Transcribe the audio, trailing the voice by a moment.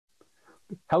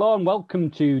Hello and welcome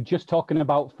to Just Talking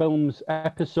About Films,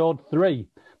 Episode 3.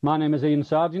 My name is Ian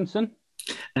Sargentson.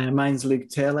 Mine's Luke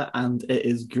Taylor, and it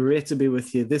is great to be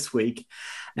with you this week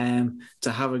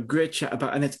to have a great chat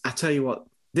about, and I tell you what,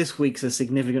 this week's a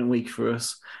significant week for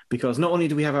us because not only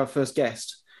do we have our first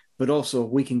guest, but also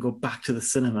we can go back to the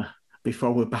cinema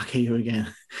before we're back here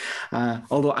again.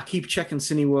 Although I keep checking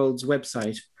Cineworld's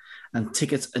website and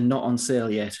tickets are not on sale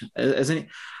yet.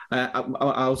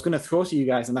 I was going to throw to you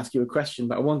guys and ask you a question,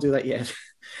 but I won't do that yet.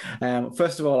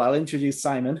 First of all, I'll introduce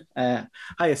Simon.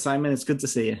 Hiya, Simon. It's good to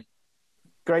see you.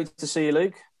 Great to see you,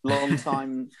 Luke. Long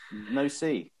time no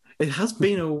see. It has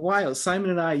been a while. Simon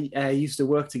and I used to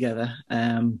work together.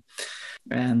 Simon,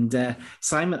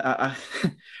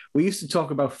 we used to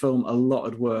talk about film a lot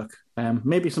at work,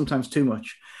 maybe sometimes too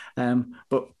much.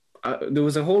 But there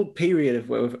was a whole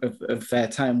period of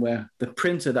time where the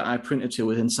printer that I printed to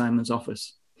was in Simon's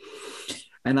office.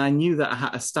 And I knew that I had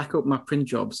to stack up my print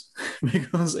jobs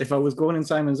because if I was going in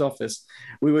Simon's office,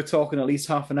 we were talking at least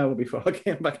half an hour before I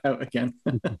came back out again.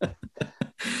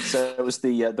 So it was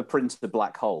the printer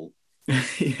black hole.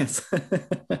 Yes.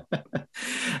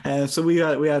 So we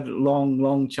had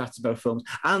long chats about films.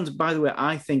 And by the way,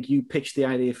 I think you pitched the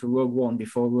idea for Rogue One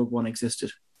before Rogue One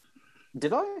existed.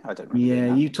 Did I? I don't remember.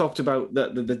 Yeah, you talked about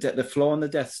the flaw in the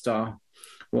Death Star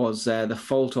was the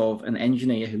fault of an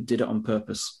engineer who did it on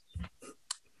purpose.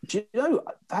 Do you know,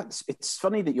 it's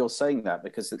funny that you're saying that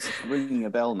because it's ringing a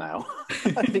bell now.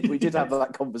 I think we did have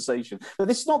that conversation. But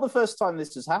this is not the first time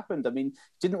this has happened. I mean,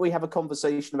 didn't we have a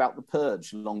conversation about The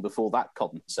Purge long before that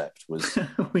concept was...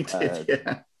 We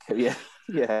did, yeah.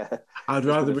 Yeah. I'd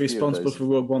rather be responsible for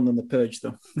Rogue One than The Purge,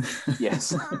 though.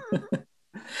 Yes.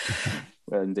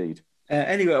 Well, indeed.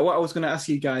 Anyway, what I was going to ask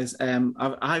you guys, I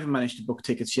haven't managed to book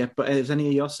tickets yet, but has any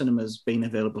of your cinemas been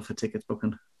available for tickets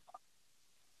booking?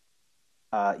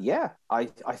 Yeah, I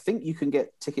think you can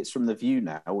get tickets from The View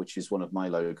now, which is one of my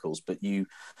locals, but you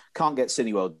can't get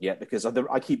Cineworld yet because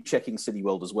I keep checking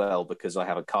Cineworld as well because I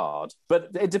have a card. But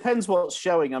it depends what's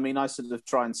showing. I mean, I sort of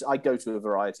I go to a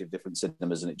variety of different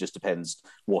cinemas and it just depends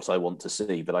what I want to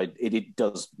see. But it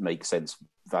does make sense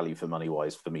value for money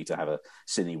wise for me to have a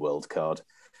Cineworld card,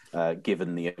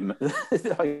 given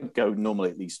I go normally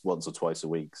at least once or twice a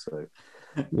week. So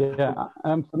Yeah,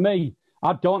 for me,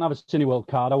 I don't have a Cineworld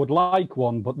card. I would like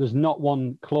one, but there's not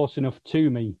one close enough to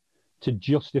me to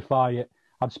justify it.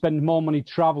 I'd spend more money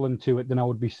travelling to it than I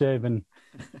would be saving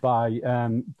by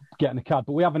getting a card.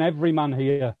 But we have an Everyman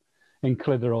here in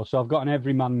Clitheroe, so I've got an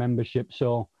Everyman membership.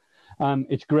 So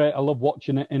it's great. I love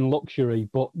watching it in luxury.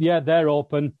 But yeah, they're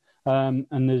open, and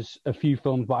there's a few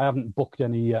films, but I haven't booked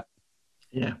any yet.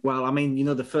 Yeah, well, I mean, you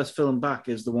know, the first film back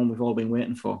is the one we've all been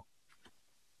waiting for.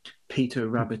 Peter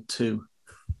Rabbit 2.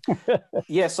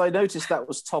 Yes, I noticed that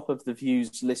was top of the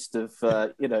View's list of,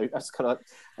 that's kind of,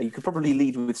 you could probably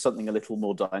lead with something a little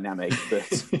more dynamic,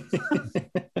 but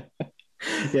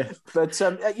yeah. But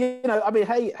I mean,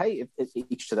 hey,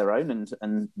 each to their own,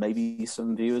 and maybe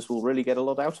some viewers will really get a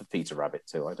lot out of Peter Rabbit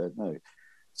too. I don't know.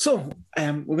 So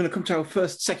we're going to come to our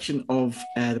first section of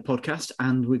the podcast,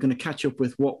 and we're going to catch up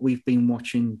with what we've been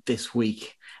watching this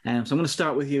week. So I'm going to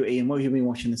start with you, Ian. What have you been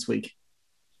watching this week?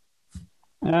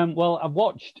 Well, I've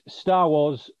watched Star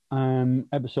Wars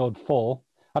Episode 4.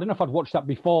 I don't know if I'd watched that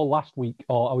before last week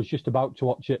or I was just about to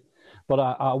watch it, but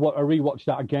I rewatched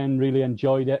that again, really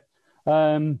enjoyed it.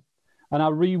 And I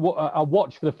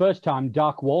watched for the first time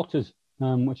Dark Waters,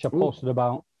 which I posted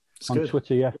about on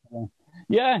Twitter yesterday.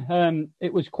 Yeah,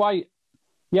 it was quite...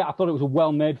 Yeah, I thought it was a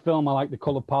well-made film. I liked the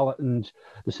colour palette and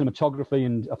the cinematography,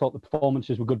 and I thought the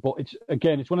performances were good. But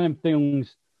it's one of them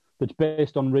things that's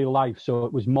based on real life, so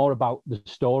it was more about the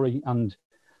story and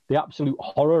the absolute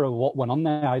horror of what went on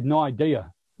there. I had no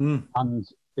idea, and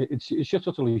it's just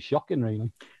utterly shocking,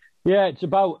 really. Yeah, it's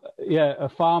about a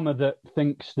farmer that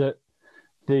thinks that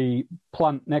the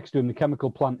plant next to him, the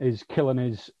chemical plant, is killing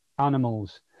his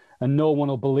animals, and no one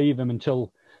will believe him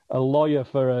until a lawyer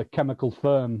for a chemical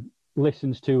firm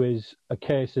listens to a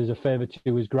case as a favour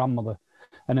to his grandmother.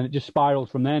 And then it just spirals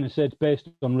from there. And it's based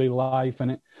on real life,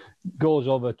 and it goes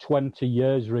over 20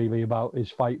 years, really, about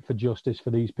his fight for justice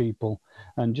for these people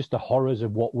and just the horrors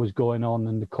of what was going on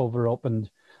and the cover-up and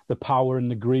the power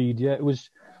and the greed. Yeah, it was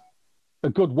a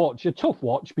good watch, a tough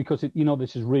watch, because,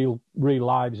 this is real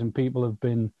lives and people have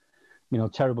been,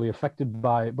 terribly affected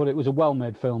by it. But it was a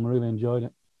well-made film. I really enjoyed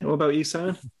it. What about you,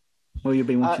 Simon? What have you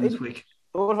been watching this week?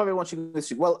 What have I been watching this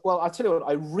week? Well, I tell you what,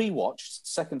 I rewatched,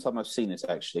 second time I've seen it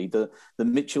actually, the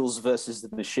Mitchells versus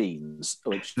the Machines,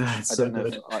 which I don't know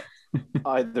if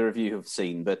either of you have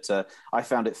seen, but I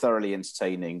found it thoroughly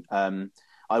entertaining.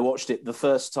 I watched it the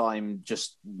first time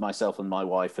just myself and my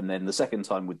wife, and then the second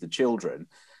time with the children.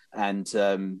 And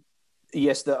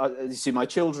yes, you see, my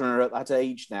children are at that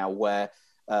age now where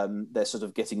they're sort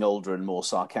of getting older and more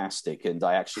sarcastic, and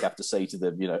I actually have to say to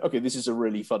them, okay, this is a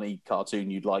really funny cartoon.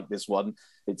 You'd like this one.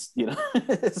 It's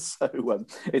so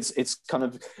it's kind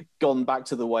of gone back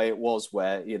to the way it was,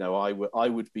 where I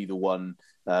would be the one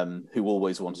who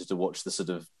always wanted to watch the sort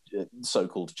of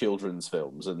so-called children's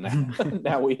films, and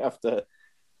now we have to.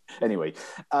 Anyway,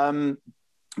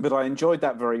 but I enjoyed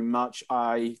that very much.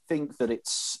 I think that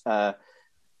it's. I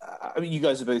mean, you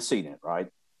guys have both seen it, right?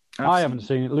 I haven't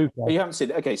seen it, Luke. You haven't seen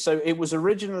it? Okay, so it was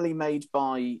originally made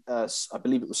by, I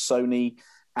believe it was Sony,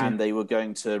 and they were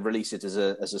going to release it as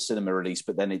a cinema release,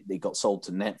 but then it got sold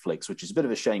to Netflix, which is a bit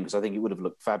of a shame because I think it would have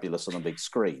looked fabulous on a big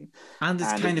screen. And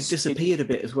it's kind of disappeared a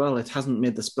bit as well. It hasn't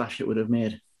made the splash it would have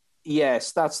made.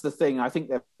 Yes, that's the thing. I think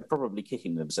they're probably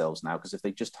kicking themselves now, because if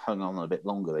they just hung on a bit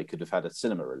longer, they could have had a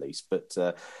cinema release. But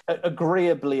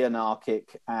agreeably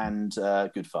anarchic and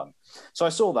good fun. So I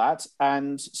saw that.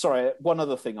 And sorry, one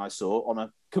other thing I saw on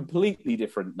a completely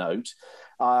different note.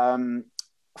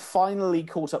 Finally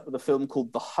caught up with a film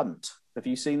called The Hunt. Have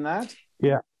you seen that?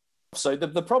 Yeah. So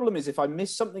the problem is, if I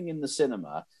miss something in the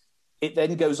cinema, it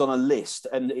then goes on a list,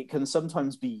 and it can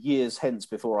sometimes be years hence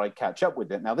before I catch up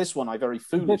with it. Now, this one I very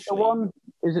foolishly...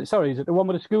 Is it the one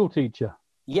with a school teacher?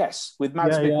 Yes, with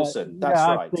Mads Mikkelsen. That's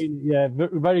right. I've seen it,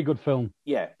 very good film.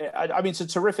 Yeah, I mean, it's a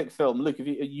terrific film. Luke,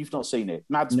 you've not seen it.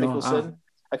 Mads Mikkelsen?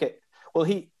 Okay, well,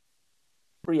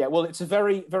 it's a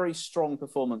very, very strong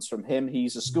performance from him.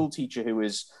 He's a school teacher who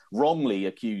is wrongly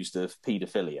accused of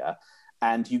paedophilia,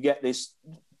 and you get this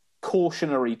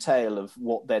cautionary tale of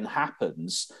what then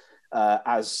happens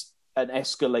as an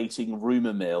escalating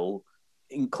rumour mill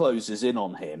closes in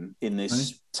on him in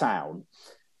this town,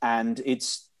 and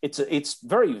it's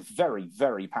very, very,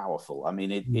 very powerful. I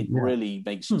mean, it really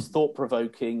makes it thought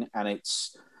provoking, and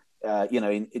it's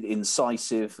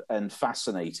incisive and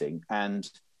fascinating. And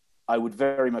I would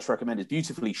very much recommend it.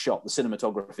 Beautifully shot. The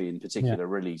cinematography in particular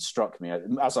really struck me.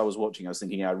 As I was watching, I was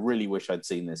thinking, I really wish I'd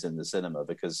seen this in the cinema,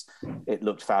 because it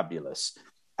looked fabulous.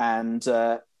 And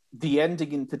the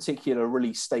ending in particular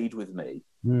really stayed with me.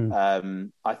 I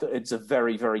thought it's a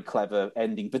very, very clever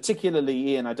ending,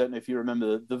 particularly, Ian, I don't know if you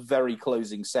remember the very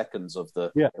closing seconds of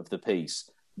the piece.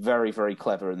 Very, very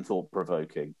clever and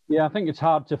thought-provoking. Yeah, I think it's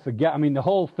hard to forget. I mean, the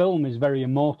whole film is very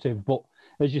emotive, but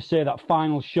as you say, that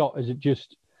final shot as it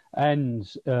just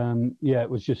ends, it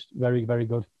was just very, very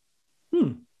good.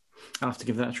 I'll have to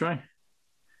give that a try.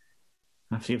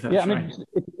 I mean,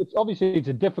 it's obviously it's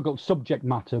a difficult subject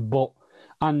matter,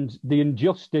 and the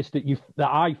injustice that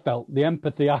I felt, the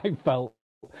empathy I felt,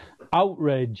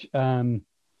 outrage.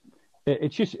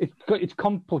 It's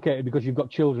complicated because you've got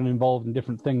children involved in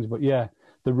different things. But yeah,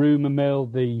 the rumour mill,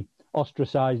 the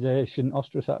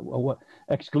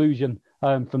exclusion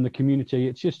from the community.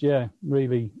 It's just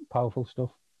really powerful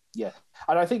stuff. Yeah,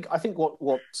 and I think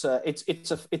what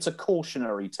it's a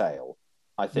cautionary tale.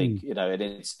 I think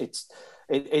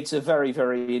and it's a very,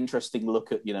 very interesting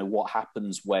look at what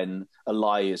happens when a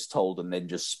lie is told and then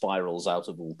just spirals out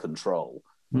of all control,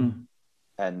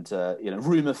 and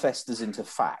rumor festers into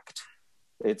fact.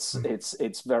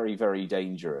 It's very, very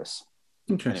dangerous.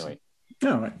 Interesting. Anyway.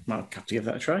 All right, well, I'll have to give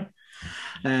that a try.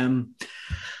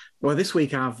 Well, this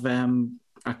week I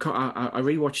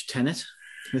rewatched Tenet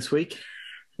this week,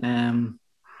 and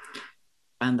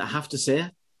I have to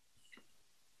say,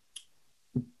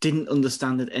 didn't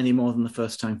understand it any more than the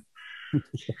first time.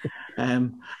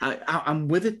 I'm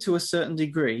with it to a certain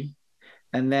degree,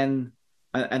 and then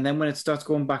when it starts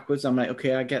going backwards, I'm like,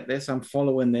 okay, I get this, I'm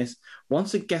following this.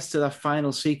 Once it gets to that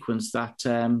final sequence, that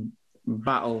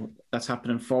battle that's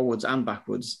happening forwards and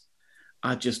backwards,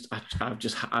 I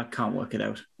can't work it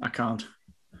out. I can't.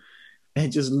 It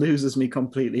just loses me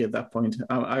completely at that point.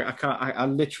 I can't. I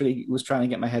literally was trying to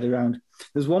get my head around.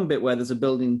 There's one bit where there's a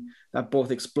building that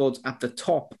both explodes at the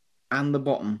top and the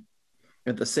bottom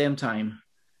at the same time,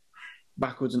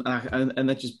 backwards, and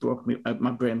that just broke me.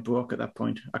 My brain broke at that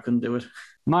point. I couldn't do it.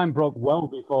 Mine broke well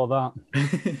before that.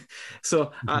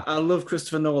 So I love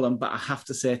Christopher Nolan, but I have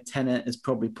to say Tenet has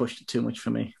probably pushed it too much for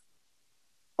me.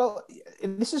 Well,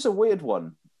 this is a weird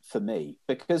one for me,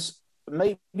 because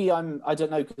maybe I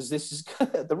don't know, because this is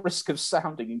at the risk of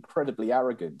sounding incredibly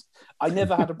arrogant. I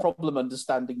never had a problem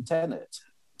understanding Tenet.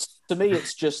 To me,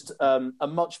 it's just a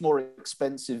much more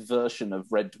expensive version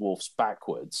of Red Dwarf's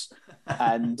Backwards,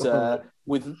 and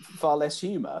with far less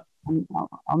humour.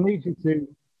 I need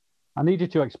you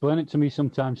to explain it to me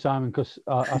sometime, Simon, because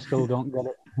I still don't get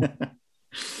it.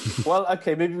 Well,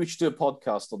 okay, maybe we should do a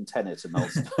podcast on Tenet and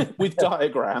with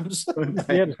diagrams.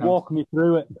 Yeah, just walk me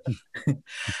through it.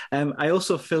 I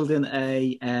also filled in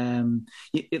like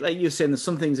you were saying, there's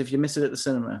some things if you miss it at the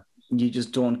cinema, you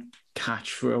just don't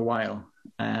catch for a while.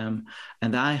 And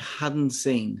I hadn't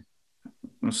seen,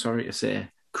 I'm sorry to say,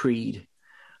 Creed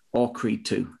or Creed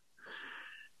 2.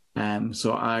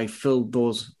 So I filled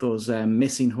those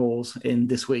missing holes in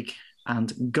this week,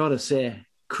 and gotta say,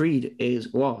 Creed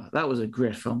that was a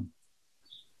great film.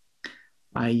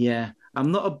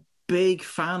 I'm not a big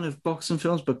fan of boxing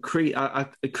films, but Creed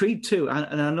 2,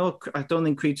 and I don't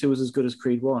think Creed 2 was as good as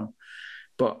Creed 1,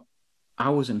 but I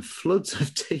was in floods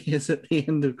of tears at the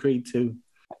end of Creed 2.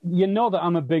 You know that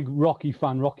I'm a big Rocky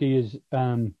fan. Rocky is,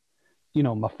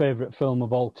 my favourite film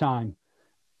of all time.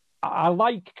 I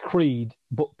like Creed,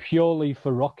 but purely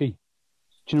for Rocky.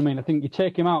 Do you know what I mean? I think you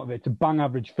take him out of it, it's a bang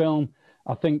average film.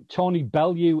 I think Tony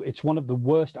Bellew, it's one of the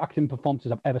worst acting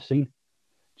performances I've ever seen. Do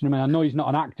you know what I mean? I know he's not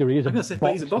an actor, he is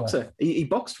but he's a boxer. He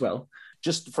boxed well.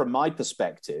 Just from my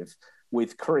perspective,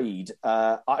 with Creed,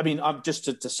 I'm just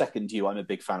to second you, I'm a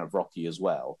big fan of Rocky as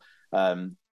well.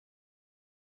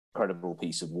 Incredible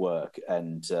piece of work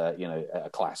and, a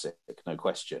classic, no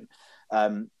question.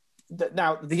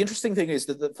 Now, the interesting thing is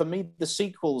that for me, the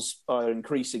sequels are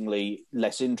increasingly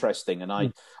less interesting. And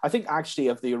I think actually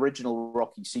of the original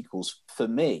Rocky sequels, for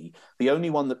me, the only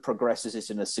one that progresses it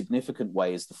in a significant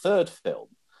way is the third film,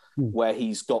 where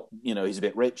he's got, he's a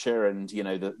bit richer and,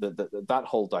 that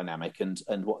whole dynamic and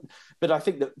what. But I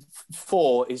think that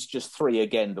 4 is just 3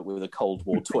 again, but with a Cold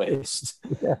War twist.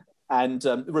 Yeah. And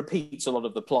repeats a lot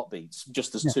of the plot beats,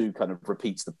 just as 2 kind of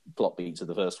repeats the plot beats of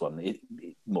the first one,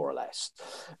 more or less.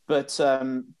 But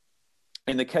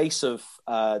in the case of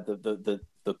the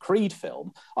Creed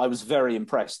film, I was very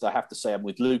impressed. I have to say I'm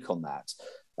with Luke on that.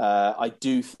 I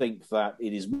do think that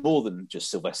it is more than just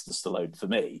Sylvester Stallone for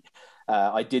me.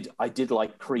 I did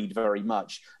like Creed very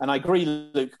much. And I agree,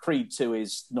 Luke, Creed 2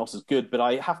 is not as good, but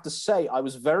I have to say I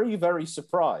was very, very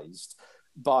surprised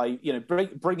by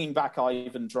bringing back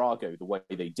Ivan Drago the way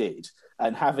they did,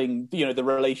 and having the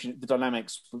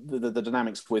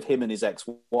dynamics with him and his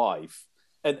ex-wife,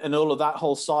 and all of that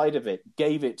whole side of it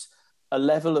gave it a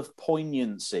level of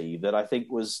poignancy that I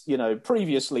think was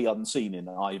previously unseen in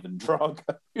Ivan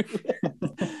Drago.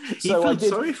 So I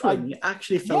sorry for him. You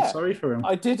actually felt sorry for him.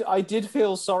 I did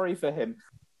feel sorry for him.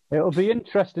 It'll be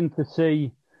interesting to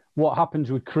see what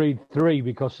happens with Creed 3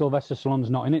 because Sylvester Stallone's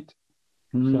not in it.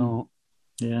 So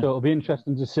it'll be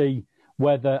interesting to see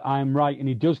whether I'm right and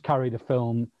he does carry the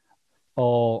film,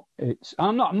 or it's.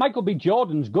 I'm not. Michael B.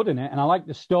 Jordan's good in it, and I like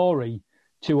the story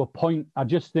to a point. I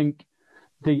just think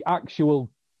the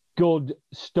actual good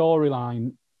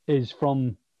storyline is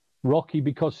from Rocky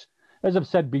because, as I've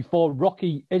said before,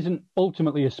 Rocky isn't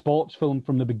ultimately a sports film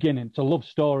from the beginning. It's a love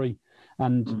story,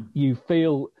 and you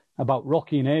feel about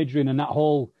Rocky and Adrian and that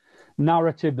whole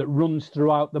narrative that runs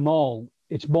throughout them all.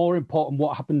 It's more important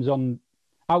what happens on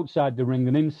outside the ring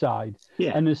than inside.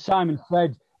 Yeah. And as Simon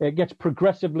said, it gets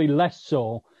progressively less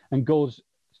so and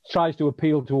tries to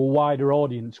appeal to a wider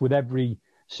audience with every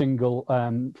single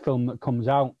film that comes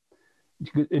out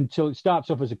until it starts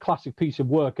off as a classic piece of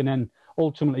work and then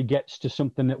ultimately gets to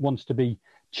something that wants to be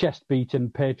chest beaten,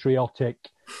 patriotic,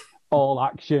 all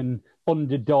action,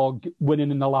 underdog, winning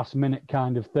in the last minute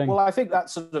kind of thing. Well, I think that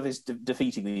sort of is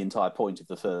defeating the entire point of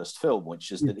the first film,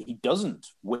 which is that he doesn't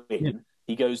win. Yeah.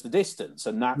 He goes the distance,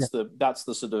 and that's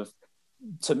the sort of,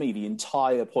 to me, the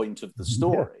entire point of the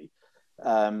story,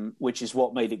 which is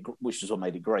what made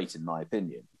it great, in my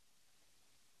opinion.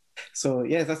 So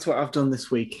that's what I've done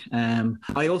this week.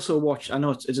 I also watched. I know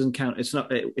it doesn't count. It's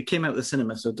not. It came out of the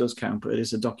cinema, so it does count. But it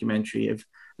is a documentary of.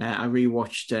 I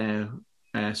rewatched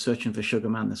Searching for Sugar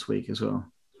Man this week as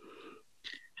well,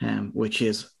 which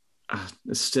is.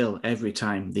 Still every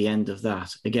time the end of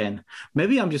that again.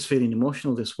 Maybe I'm just feeling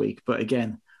emotional this week, but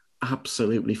again,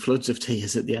 absolutely floods of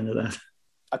tears at the end of that.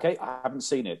 Okay, I haven't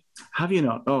seen it. Have you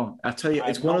not? Oh, I tell you,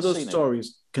 it's one of those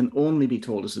stories can only be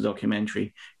told as a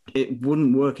documentary. It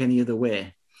wouldn't work any other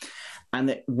way, and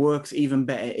it works even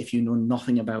better if you know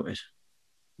nothing about it.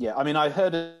 Yeah, I mean, I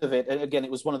heard of it, and again,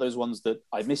 it was one of those ones that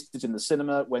I missed it in the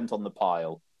cinema, went on the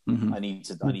pile. I need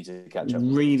to catch up.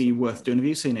 Really worth doing. Have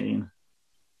you seen it, Ian?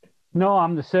 No,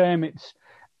 I'm the same. It's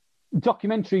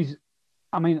documentaries.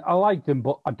 I mean, I like them,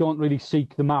 but I don't really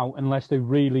seek them out unless they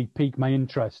really pique my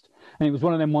interest. And it was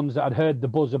one of them ones that I'd heard the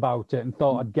buzz about it and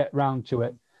thought I'd get round to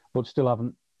it, but still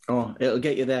haven't. Oh, it'll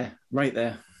get you there, right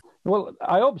there. Well,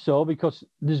 I hope so, because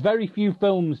there's very few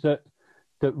films that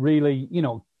really,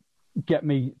 get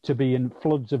me to be in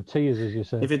floods of tears, as you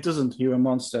say. If it doesn't, you're a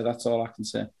monster. That's all I can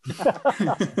say.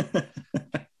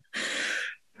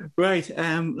 Right.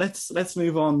 Let's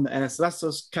move on. So that's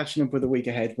us catching up with the week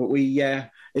ahead. But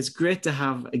it's great to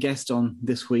have a guest on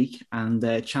this week and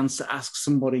a chance to ask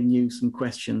somebody new some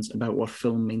questions about what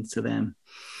film means to them.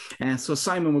 So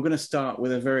Simon, we're going to start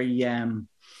with a very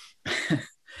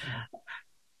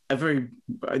a very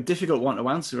difficult one to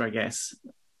answer, I guess.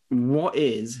 What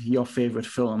is your favorite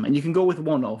film? And you can go with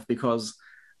one of, because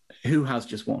who has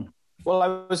just one? Well,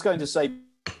 I was going to say,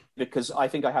 because I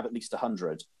think I have at least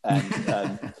 100.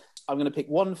 And I'm going to pick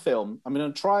one film. I'm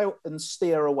going to try and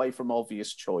steer away from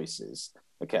obvious choices.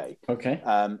 Okay.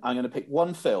 I'm going to pick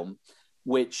one film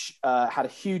which had a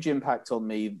huge impact on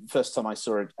me the first time I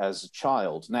saw it as a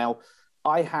child. Now,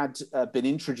 I had been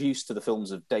introduced to the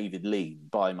films of David Lean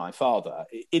by my father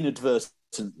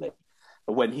inadvertently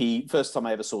when first time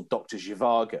I ever saw Dr.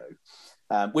 Zhivago,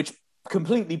 which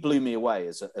completely blew me away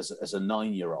as a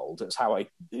 9-year-old. It's how I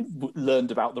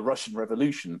learned about the Russian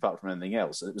Revolution, apart from anything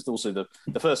else. It was also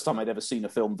the first time I'd ever seen a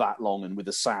film that long and with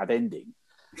a sad ending.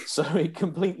 So it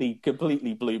completely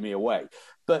blew me away.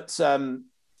 But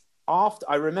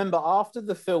I remember after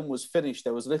the film was finished,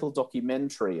 there was a little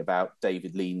documentary about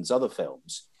David Lean's other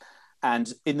films.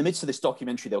 And in the midst of this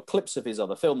documentary, there were clips of his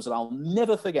other films, and I'll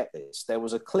never forget this. There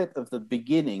was a clip of the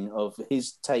beginning of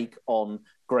his take on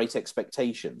Great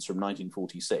Expectations from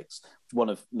 1946, one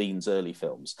of Lean's early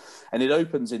films. And it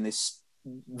opens in this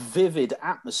vivid,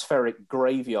 atmospheric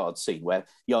graveyard scene where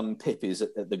young Pip is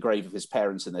at the grave of his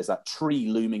parents, and there's that tree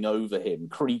looming over him,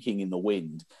 creaking in the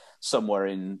wind, somewhere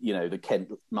in, the Kent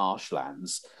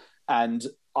marshlands. And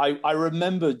I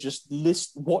remember just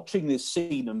watching this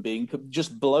scene and being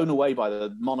just blown away by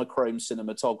the monochrome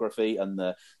cinematography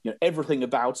and everything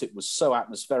about it was so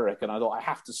atmospheric. And I thought, I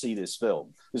have to see this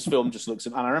film. This film just looks.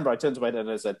 And I remember I turned to my dad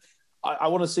and I said, I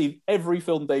want to see every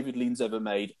film David Lean's ever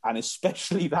made, and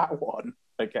especially that one.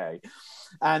 Okay.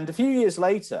 And a few years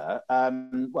later, I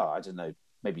don't know,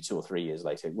 maybe 2 or 3 years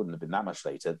later, it wouldn't have been that much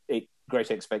later,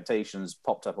 Great Expectations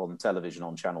popped up on television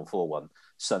on Channel 4 one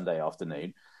Sunday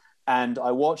afternoon. And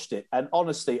I watched it. And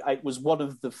honestly, it was one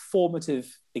of the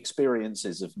formative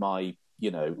experiences of my,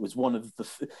 it was one of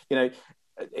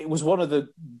the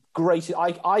greatest.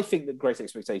 I think that Great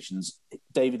Expectations,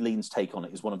 David Lean's take on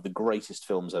it, is one of the greatest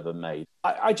films ever made.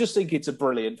 I just think it's a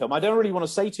brilliant film. I don't really want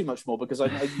to say too much more because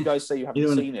you guys say you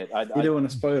haven't seen it. You don't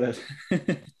want to spoil it.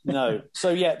 No.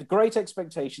 So yeah, the Great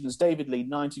Expectations, David Lean,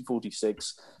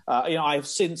 1946. I've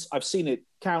seen it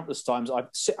countless times.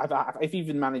 I've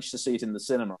even managed to see it in the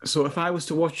cinema. So if I was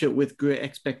to watch it with great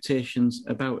expectations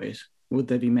about it, would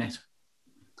they be met?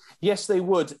 Yes, they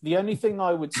would. The only thing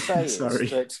I would say is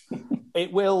that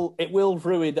it will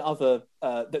ruin other.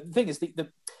 The thing is,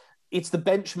 it's the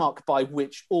benchmark by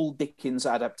which all Dickens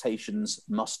adaptations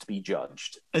must be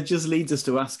judged. It just leads us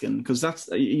to asking, because that's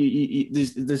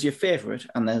there's your favourite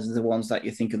and there's the ones that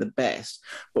you think are the best.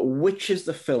 But which is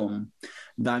the film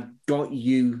that got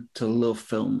you to love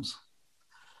films?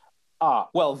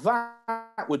 Well,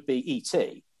 that would be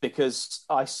E.T., because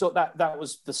I saw that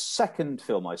was the second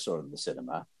film I saw in the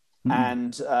cinema.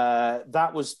 And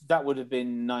that would have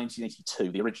been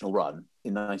 1982, the original run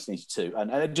in 1982,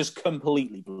 and it just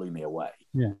completely blew me away.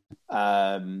 Yeah.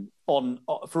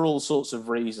 For all sorts of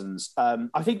reasons.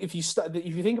 I think if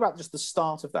you think about just the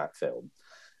start of that film,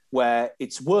 where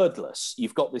it's wordless,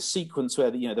 you've got this sequence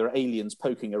where there are aliens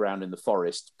poking around in the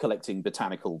forest, collecting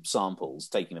botanical samples,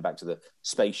 taking them back to the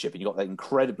spaceship, and you've got that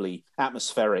incredibly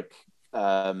atmospheric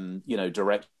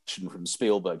direction from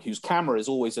Spielberg, whose camera is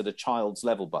always at a child's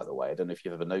level, by the way. I don't know if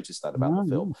you've ever noticed that about the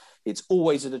film. It's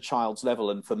always at a child's level,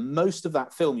 and for most of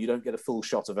that film you don't get a full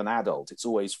shot of an adult. It's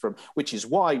always which is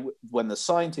why when the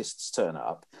scientists turn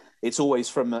up, it's always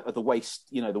from the waist,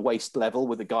 the waist level,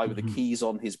 with the guy with the keys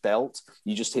on his belt.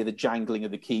 You just hear the jangling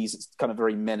of the keys. It's kind of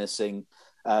very menacing.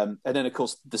 And then, of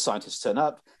course, the scientists turn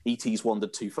up. E.T.'s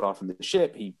wandered too far from the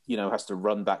ship. He, has to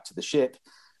run back to the ship.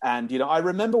 And, I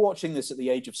remember watching this at the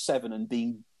age of 7 and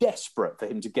being desperate for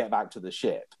him to get back to the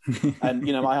ship. And,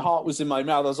 my heart was in my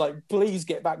mouth. I was like, please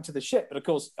get back to the ship. But of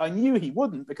course, I knew he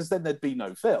wouldn't, because then there'd be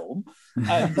no film.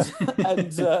 And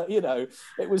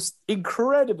it was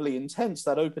incredibly intense,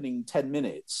 that opening 10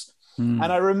 minutes. And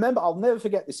I remember, I'll never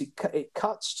forget this. It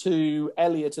cuts to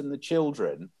Elliot and the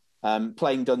children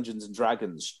playing Dungeons and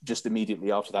Dragons just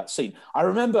immediately after that scene. I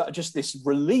remember just this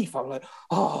relief. I was like,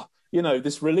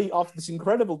 this relief after this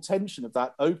incredible tension of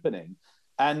that opening.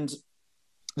 And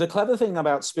the clever thing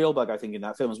about Spielberg, I think, in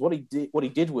that film is what he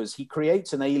did was he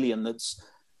creates an alien that's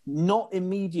not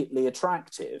immediately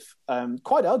attractive,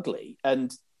 quite ugly.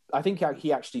 And I think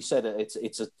he actually said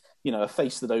it's a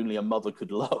face that only a mother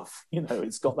could love.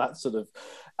 It's got that sort of,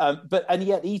 and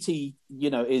yet E.T.,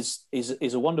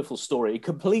 is a wonderful story. It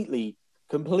completely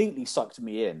completely sucked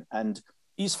me in. And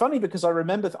it's funny because I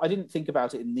remember, I didn't think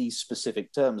about it in these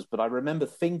specific terms, but I remember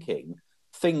thinking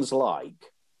things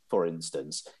like, for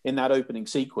instance, in that opening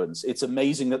sequence, it's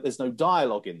amazing that there's no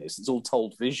dialogue in this. It's all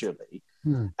told visually.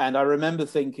 And I remember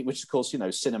thinking, which of course,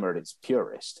 cinema at its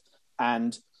purest.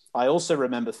 And I also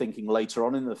remember thinking later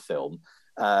on in the film,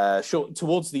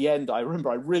 towards the end, I remember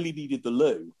I really needed the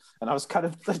loo. And I was kind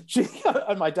of,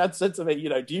 and my dad said to me,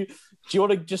 do you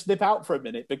want to just nip out for a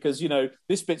minute? Because,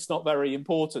 this bit's not very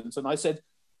important. And I said,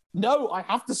 no, I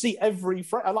have to see every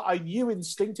frame. I knew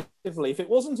instinctively, if it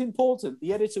wasn't important,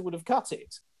 the editor would have cut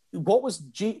it.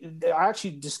 I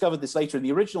actually discovered this later. In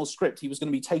the original script, he was going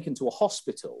to be taken to a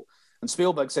hospital. And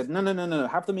Spielberg said, no,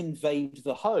 have them invade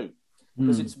the home.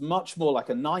 Because it's much more like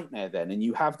a nightmare then. And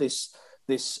you have this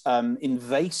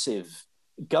invasive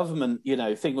government,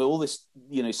 thing with all this,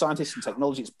 scientists and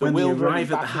technology. It's bewildering. When you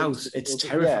arrive at the house, it's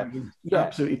terrifying. Yeah.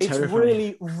 Absolutely terrifying. It's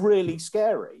really, really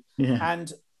scary. Yeah.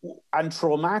 And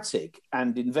traumatic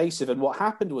and invasive. And what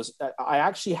happened was I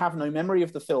actually have no memory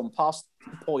of the film past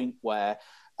the point where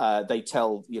they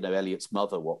tell, Elliot's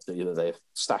mother what they've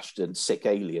stashed a sick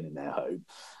alien in their home.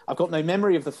 I've got no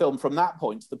memory of the film from that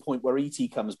point to the point where E.T.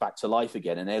 comes back to life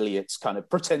again and Elliot's kind of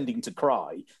pretending to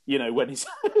cry, when he's,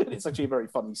 it's actually a very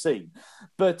funny scene.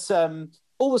 But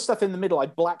all the stuff in the middle, I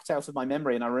blacked out of my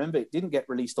memory. And I remember it didn't get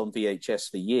released on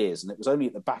VHS for years. And it was only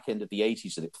at the back end of the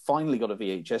 80s that it finally got a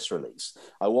VHS release.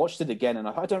 I watched it again and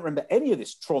I don't remember any of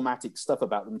this traumatic stuff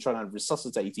about them trying to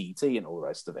resuscitate E.T. and all the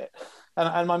rest of it.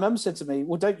 And my mum said to me,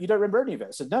 well, you don't remember any of it?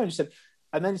 I said, no.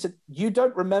 And then he said, you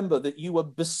don't remember that you were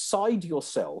beside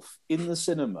yourself in the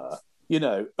cinema,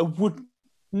 and would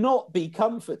not be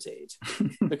comforted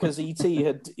because E.T.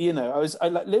 had,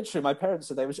 literally, my parents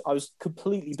said I was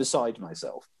completely beside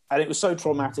myself. And it was so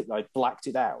traumatic that I blacked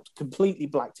it out, completely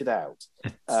blacked it out.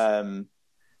 I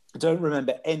don't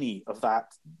remember any of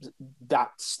that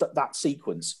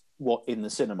sequence in the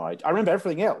cinema. I remember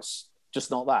everything else, just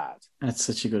not that. That's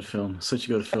such a good film.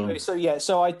 Anyway,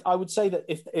 so I would say that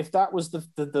if that was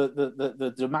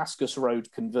the Damascus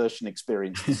Road conversion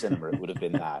experience to cinema, it would have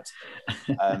been that.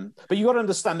 But you got to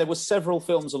understand, there were several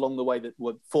films along the way that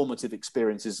were formative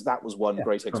experiences. That was one.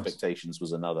 Great Expectations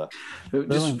was another.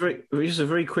 Just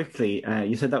very quickly,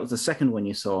 you said that was the second one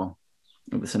you saw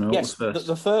at the cinema. Yes, what was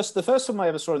the first film I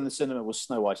ever saw in the cinema was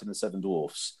Snow White and the Seven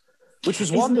Dwarfs, which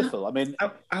was wonderful.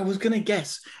 I was going to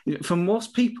guess, for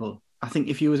most people, I think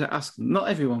if you were to ask, not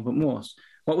everyone, but most,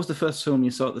 what was the first film you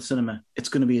saw at the cinema? It's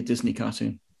going to be a Disney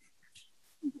cartoon.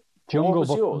 What was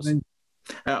yours?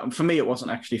 For me, it wasn't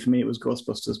actually. For me, it was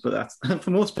Ghostbusters, but that's for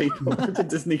most people, it's a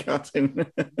Disney cartoon.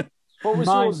 What was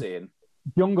yours, Ian?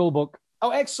 Jungle Book.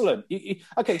 Oh, excellent.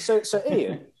 Okay, so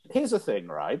Ian, here's the thing,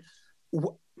 right?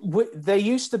 There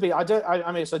used to be, I don't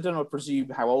know, I presume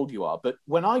how old you are, but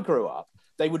when I grew up,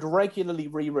 they would regularly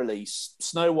re-release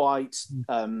Snow White,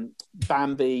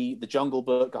 Bambi, The Jungle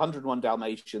Book, 101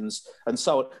 Dalmatians, and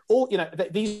so on. All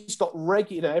these got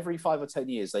regular every 5 or 10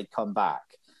 years. They'd come back,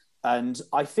 and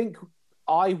I think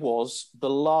I was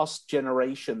the last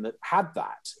generation that had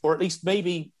that, or at least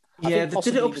maybe. Yeah, they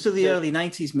did it up to the early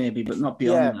 90s, maybe, but not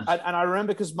beyond that. And I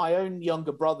remember because my own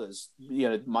younger brothers,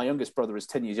 my youngest brother is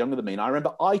 10 years younger than me, and I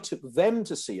remember I took them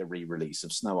to see a re-release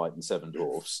of Snow White and Seven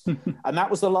Dwarfs, and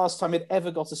that was the last time it ever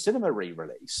got a cinema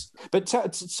re-release. But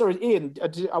sorry, Ian,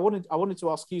 I wanted to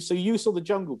ask you. So you saw The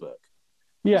Jungle Book?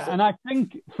 Yeah, and I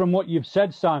think from what you've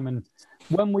said, Simon,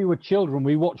 when we were children,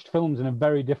 we watched films in a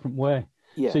very different way.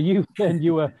 Yeah. So you said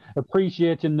you were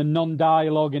appreciating the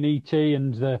non-dialogue in E.T.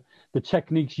 and the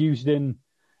techniques used in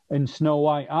Snow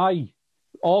White.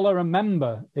 All I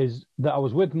remember is that I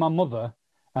was with my mother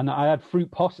and I had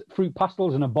fruit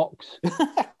pastels in a box.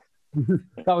 That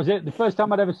was it. The first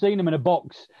time I'd ever seen them in a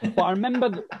box. But I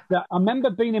remember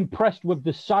being impressed with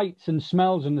the sights and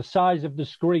smells and the size of the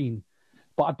screen.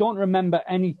 But I don't remember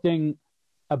anything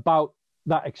about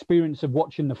that experience of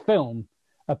watching the film,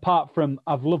 apart from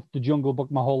I've loved The Jungle Book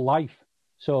my whole life.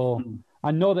 So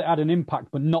I know that it had an impact,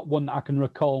 but not one that I can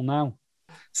recall now.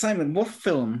 Simon, what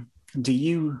film do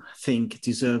you think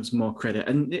deserves more credit?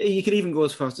 And you could even go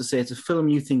as far as to say it's a film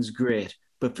you think is great,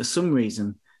 but for some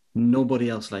reason, nobody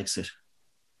else likes it.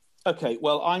 Okay,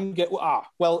 well,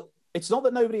 it's not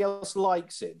that nobody else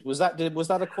likes it. Was that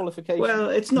a qualification? Well,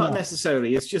 it's not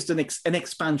necessarily. It's just an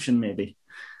expansion, maybe.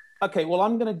 Okay, well,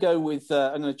 I'm going to go with,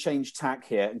 I'm going to change tack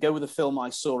here and go with a film I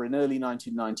saw in early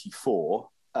 1994.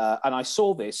 And I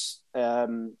saw this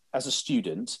as a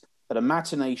student at a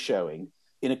matinee showing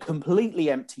in a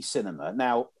completely empty cinema.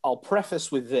 Now, I'll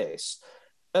preface with this.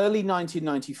 Early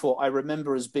 1994, I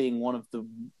remember as being one of the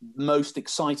most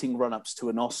exciting run-ups to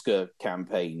an Oscar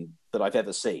campaign that I've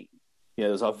ever seen. You know,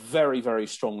 there's a very, very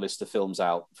strong list of films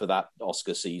out for that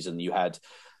Oscar season. You had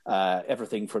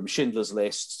everything from Schindler's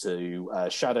List to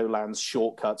Shadowlands,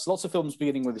 Shortcuts, lots of films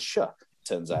beginning with a sh,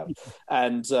 turns out.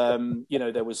 And you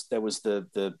know, there was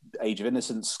the Age of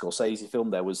Innocence Scorsese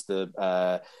film. There was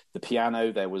the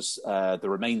Piano. There was The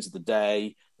Remains of the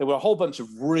Day. There were a whole bunch of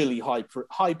really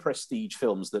high prestige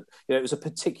films that, you know, it was a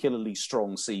particularly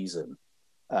strong season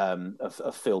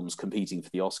of films competing for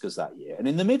the Oscars that year. And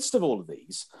in the midst of all of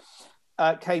these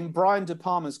came Brian De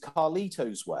Palma's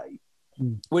Carlito's Way,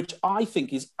 which I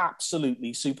think is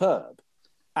absolutely superb.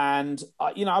 And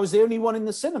you know, I was the only one in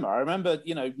the cinema. I remember,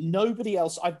 you know, nobody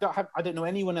else. I don't know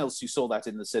anyone else who saw that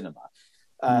in the cinema.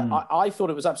 I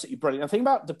thought it was absolutely brilliant. The thing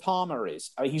about De Palma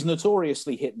is he's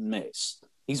notoriously hit and miss.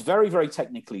 He's very, very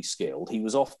technically skilled. He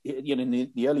was off, you know,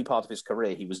 in the early part of his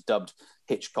career, he was dubbed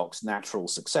Hitchcock's natural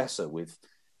successor with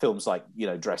films like, you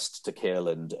know, Dressed to Kill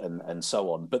and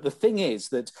so on. But the thing is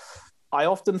that I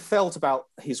often felt about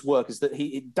his work is that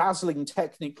he dazzling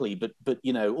technically, but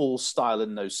you know, all style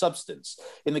and no substance.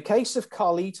 In the case of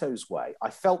Carlito's Way,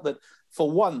 I felt that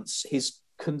for once his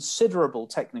considerable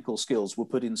technical skills were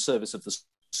put in service of the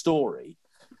story.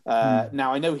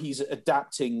 Now I know he's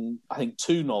adapting, I think,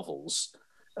 2 novels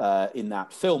in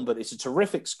that film, but it's a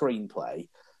terrific screenplay.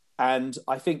 And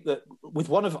I think that with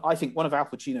one of Al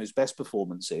Pacino's best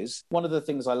performances, one of the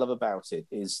things I love about it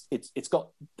is it's got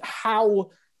how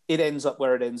it ends up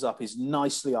where it ends up is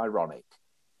nicely ironic.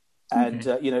 And,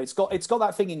 you know, it's got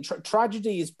that thing in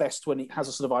tragedy is best when it has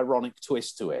a sort of ironic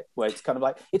twist to it, where it's kind of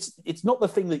like, it's not the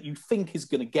thing that you think is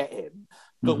going to get him,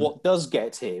 but what does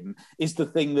get him is the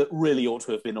thing that really ought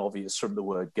to have been obvious from the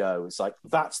word go. It's like,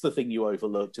 that's the thing you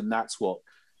overlooked. And that's what,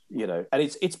 you know, and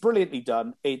it's brilliantly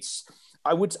done.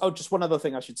 Just one other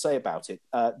thing I should say about it.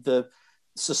 The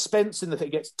suspense in the thing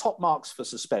gets top marks for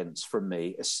suspense from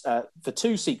me for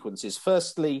 2 sequences.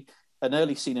 Firstly, an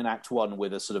early scene in Act 1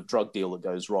 with a sort of drug deal that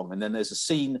goes wrong. And then there's a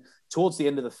scene towards the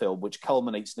end of the film which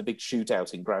culminates in a big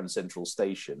shootout in Grand Central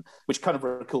Station, which kind of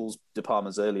recalls De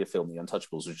Palma's earlier film, The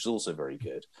Untouchables, which is also very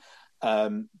good.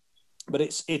 But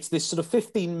it's this sort of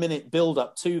 15-minute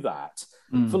build-up to that,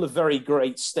 full of very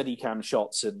great Steadicam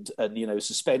shots and you know,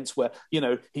 suspense where, you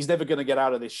know, he's never going to get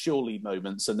out of this surely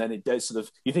moments, and then it does sort of,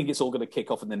 you think it's all going to kick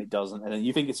off and then it doesn't, and then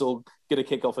you think it's all going to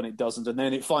kick off and it doesn't, and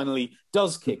then it finally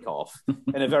does kick off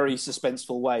in a very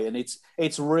suspenseful way. And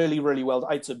it's really, really well.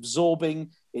 It's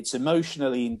absorbing. It's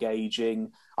emotionally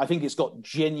engaging. I think it's got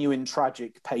genuine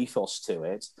tragic pathos to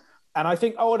it. And I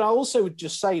think, and I also would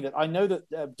just say that I know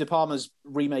that De Palma's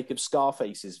remake of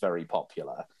Scarface is very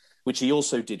popular, which he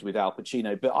also did with Al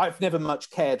Pacino, but I've never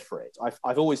much cared for it.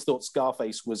 I've always thought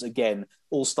Scarface was, again,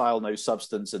 all style, no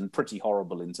substance, and pretty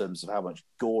horrible in terms of how much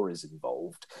gore is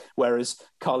involved. Whereas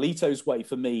Carlito's Way,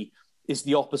 for me, is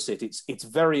the opposite. It's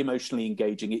very emotionally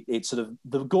engaging. It's sort of,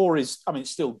 the gore is, I mean,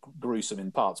 it's still gruesome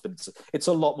in parts, but it's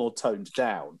a lot more toned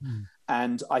down.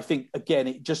 And I think,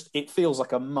 again, it feels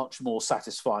like a much more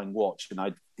satisfying watch, and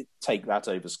I'd take that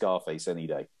over Scarface any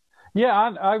day. Yeah,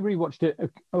 I rewatched it.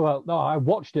 Well, no, I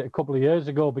watched it a couple of years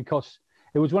ago because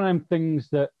it was one of them things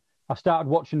that I started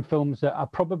watching films that I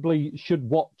probably should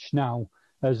watch now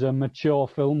as a mature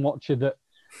film watcher that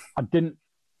I didn't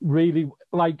really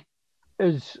like.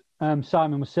 As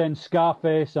Simon was saying,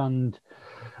 Scarface and,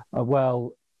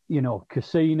 you know,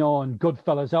 Casino and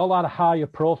Goodfellas, all had a higher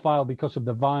profile because of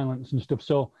the violence and stuff.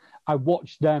 So I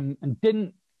watched them and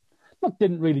didn't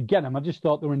really get them. I just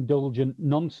thought they were indulgent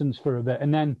nonsense for a bit.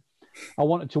 And then I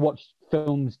wanted to watch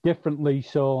films differently.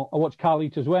 So I watched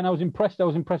Carlito's Way and I was impressed. I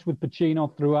was impressed with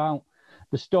Pacino throughout.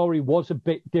 The story was a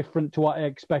bit different to what I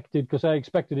expected, because I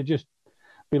expected to just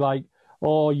be like,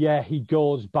 oh, yeah, he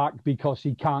goes back because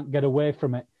he can't get away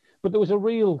from it. But there was a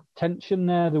real tension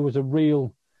there. There was a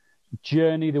real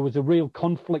journey. There was a real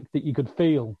conflict that you could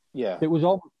feel. Yeah, it was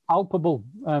all palpable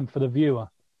for the viewer,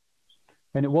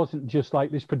 and it wasn't just like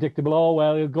this predictable, oh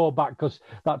well, he'll go back because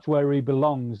that's where he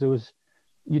belongs. There was,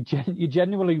 you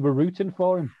genuinely were rooting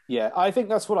for him. Yeah, I think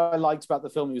that's what I liked about the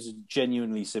film. He was a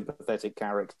genuinely sympathetic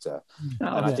character, and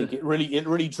I think it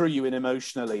really drew you in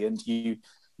emotionally, and you,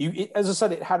 as I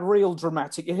said, it had real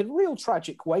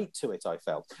tragic weight to it, I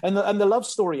felt. And the love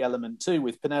story element too,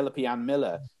 with Penelope Ann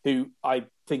Miller, who I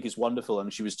think is wonderful,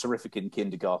 and she was terrific in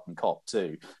Kindergarten Cop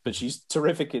too, but she's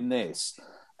terrific in this.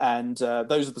 And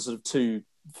those are the sort of 2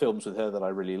 films with her that I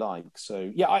really like.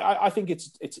 So yeah, I think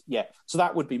it's yeah. So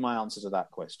that would be my answer to that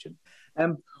question.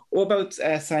 What about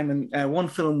Simon? One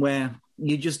film where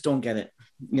you just don't get it.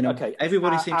 You know, okay.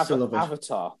 Everybody seems to love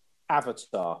it.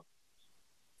 Avatar.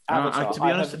 To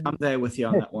be honest, I'm there with you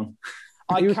on that one.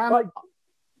 He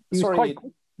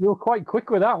You were quite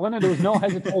quick with that, weren't it? There was no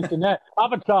hesitation there.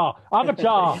 Avatar.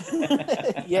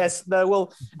 Yes, no,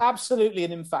 well, absolutely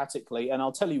and emphatically, and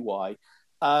I'll tell you why.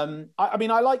 I mean,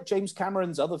 I like James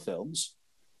Cameron's other films,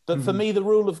 but for me, the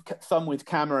rule of thumb with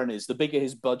Cameron is the bigger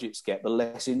his budgets get, the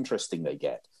less interesting they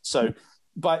get. So,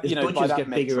 but His you know, by budgets that get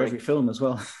metric, bigger every film as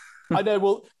well. I know.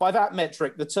 Well, by that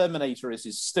metric, The Terminator is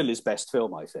still his best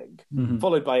film, I think,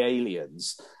 followed by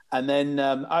Aliens, and then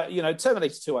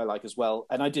Terminator 2 I like as well,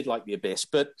 and I did like The Abyss,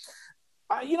 but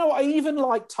I even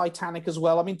like Titanic as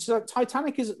well. I mean,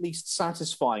 Titanic is at least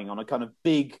satisfying on a kind of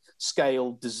big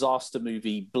scale disaster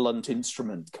movie, blunt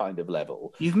instrument kind of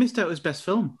level. You've missed out his best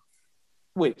film.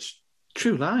 Which?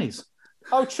 True Lies.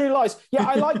 Oh, True Lies. Yeah,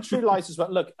 I like True Lies as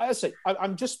well. Look, I say,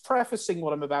 I'm just prefacing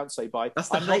what I'm about to say by... That's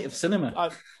the height of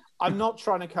cinema. I'm not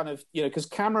trying to kind of, because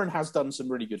Cameron has done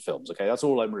some really good films, okay? That's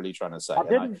all I'm really trying to say.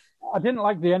 I didn't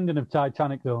like the ending of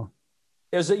Titanic, though.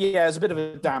 It was a bit of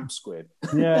a damp squid.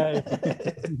 Yeah.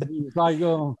 It's like,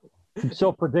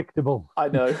 so predictable. I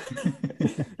know.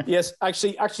 Yes,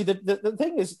 actually, the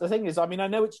thing is, I mean, I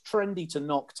know it's trendy to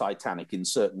knock Titanic in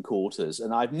certain quarters,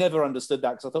 and I've never understood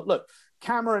that because I thought, look,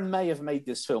 Cameron may have made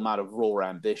this film out of raw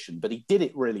ambition, but he did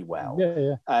it really well.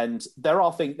 Yeah. And there are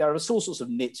all sorts of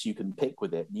nits you can pick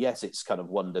with it. Yes, it's kind of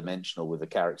one-dimensional with the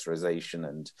characterization,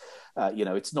 and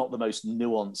it's not the most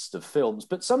nuanced of films.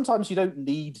 But sometimes you don't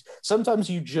need. Sometimes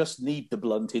you just need the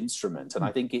blunt instrument, and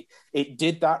I think it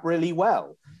did that really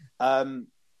well. And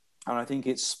I think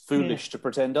it's foolish to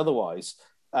pretend otherwise.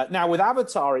 Now, with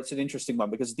Avatar, it's an interesting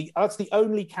one because that's the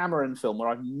only Cameron film where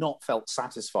I've not felt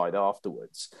satisfied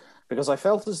afterwards, because I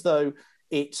felt as though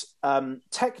it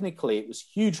technically it was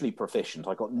hugely proficient.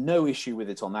 I got no issue with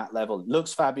it on that level. It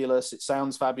looks fabulous. It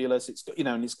sounds fabulous. It's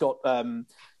and it's got I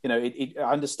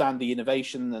understand the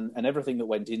innovation and everything that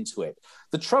went into it.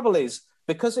 The trouble is,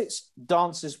 because it's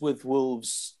Dances with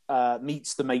Wolves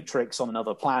meets The Matrix on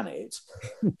another planet,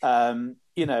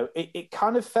 it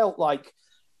kind of felt like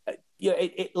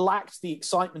it lacked the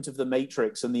excitement of The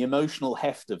Matrix and the emotional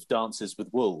heft of Dances with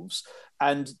Wolves.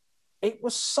 And it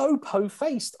was so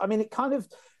po-faced. I mean, it kind of,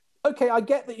 okay, I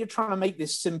get that you're trying to make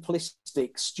this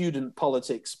simplistic student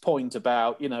politics point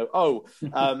about,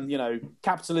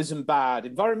 capitalism bad,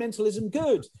 environmentalism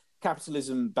good.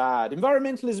 Capitalism bad,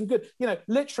 environmentalism good.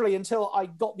 Literally until I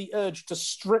got the urge to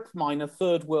strip mine a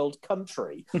third world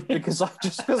country because I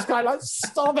just was kind of like,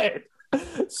 stop it.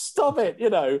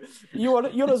 You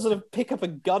want to sort of pick up a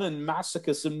gun and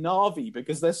massacre some Na'vi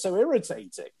because they're so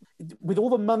irritating. With all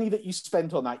the money that you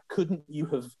spent on that, couldn't you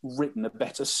have written a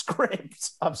better script?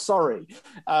 I'm sorry.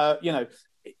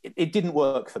 It didn't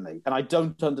work for me, and I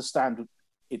don't understand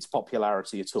its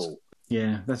popularity at all.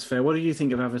 Yeah, that's fair. What do you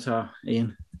think of Avatar,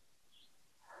 Ian?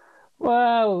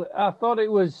 Well, I thought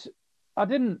it was... I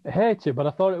didn't hate it, but I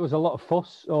thought it was a lot of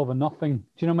fuss over nothing. Do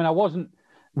you know what I mean? I wasn't...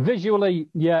 Visually,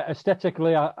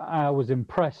 aesthetically, I was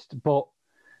impressed, but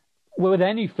with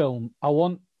any film,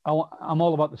 I'm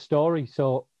all about the story,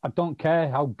 so I don't care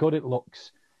how good it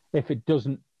looks if it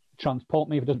doesn't transport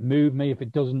me, if it doesn't move me, if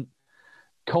it doesn't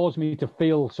cause me to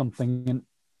feel something. And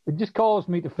it just caused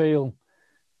me to feel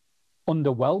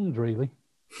underwhelmed, really.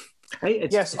 Hey,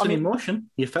 it's an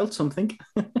emotion. You felt something.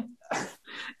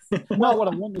 Not what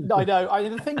I wanted. I know.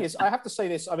 The thing is, I have to say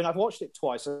this. I mean, I've watched it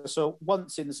twice. So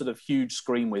once in sort of huge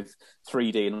screen with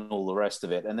 3D and all the rest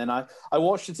of it, and then I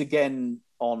watched it again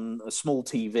on a small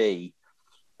TV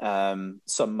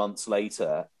some months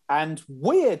later, and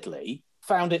weirdly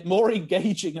found it more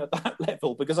engaging at that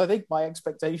level because I think my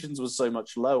expectations were so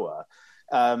much lower.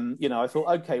 I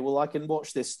thought, okay, well, I can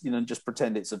watch this, and just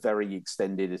pretend it's a very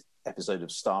extended episode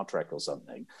of Star Trek or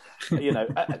something, and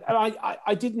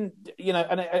I didn't,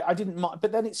 I didn't mind,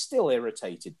 but then it still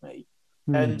irritated me.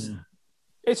 And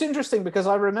it's interesting because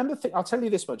I remember, I'll tell you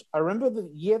this much. I remember the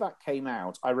year that came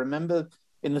out, I remember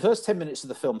in the first 10 minutes of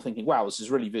the film thinking, wow, this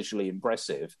is really visually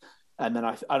impressive. And then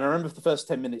I remember the first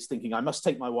 10 minutes thinking, I must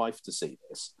take my wife to see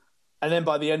this. And then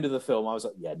by the end of the film, I was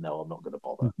like, yeah, no, I'm not going to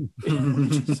bother.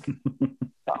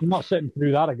 I'm not sitting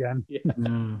through that again. Yeah.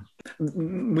 No.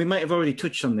 We might have already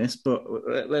touched on this, but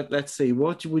let's see.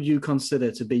 What would you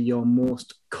consider to be your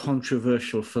most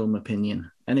controversial film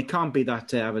opinion? And it can't be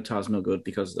that Avatar's no good,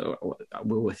 because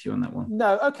we're with you on that one.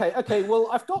 No, okay. Well,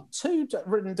 I've got two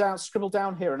scribbled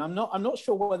down here, and I'm not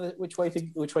sure which way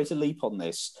to leap on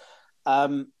this.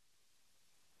 I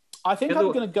think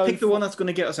I'm going to go. Pick the one that's going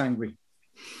to get us angry.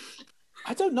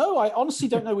 I don't know. I honestly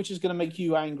don't know which is going to make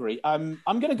you angry. I'm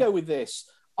going to go with this.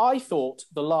 I thought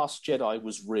The Last Jedi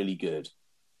was really good.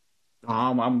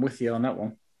 I'm with you on that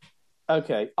one.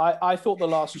 Okay. I thought The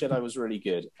Last Jedi was really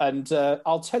good. And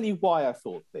I'll tell you why I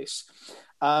thought this.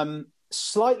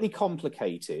 Slightly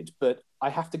complicated, but I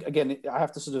have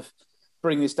to sort of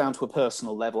bring this down to a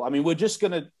personal level. I mean, we're just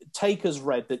going to take as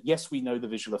read that, yes, we know the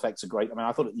visual effects are great. I mean,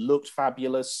 I thought it looked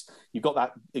fabulous. You've got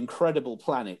that incredible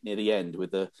planet near the end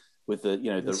with the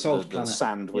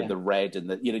sand with the red,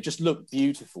 and just looked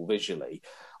beautiful visually.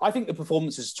 I think the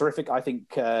performance is terrific. I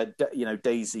think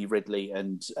Daisy Ridley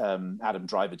and Adam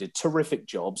Driver did terrific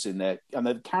jobs in there, and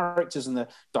the characters and the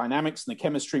dynamics and the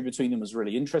chemistry between them was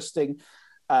really interesting.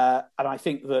 And I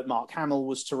think that Mark Hamill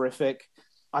was terrific.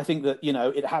 I think that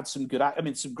it had some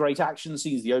some great action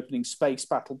scenes. The opening space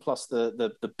battle, plus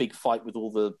the big fight with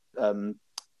all the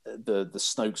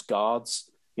Snoke's guards.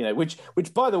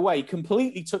 Which by the way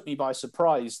completely took me by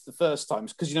surprise the first time,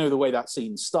 because the way that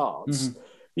scene starts,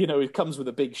 it comes with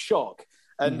a big shock.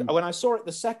 And when I saw it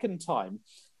the second time,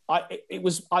 I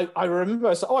remember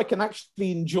I said, I can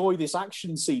actually enjoy this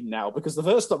action scene now, because the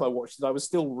first time I watched it, I was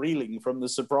still reeling from the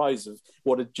surprise of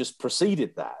what had just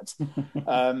preceded that.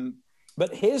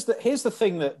 But here's the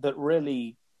thing that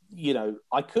really,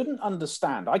 I couldn't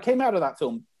understand. I came out of that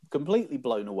film completely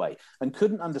blown away and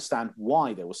couldn't understand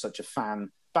why there was such a fan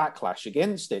backlash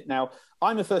against it. Now,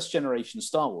 I'm a first generation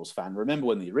Star Wars fan. Remember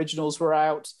when the originals were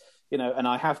out, and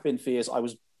I have been for years. I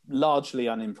was largely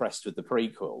unimpressed with the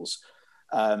prequels.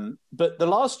 But The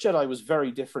Last Jedi was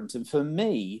very different. And for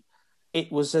me,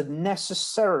 it was a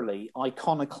necessarily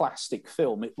iconoclastic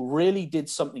film. It really did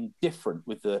something different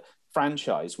with the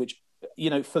franchise, which,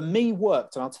 for me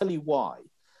worked. And I'll tell you why.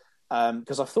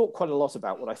 Because I've thought quite a lot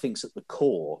about what I think is at the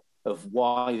core of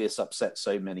why this upset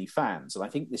so many fans. And I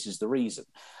think this is the reason.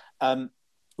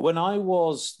 When I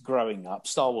was growing up,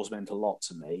 Star Wars meant a lot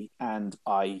to me. And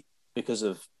because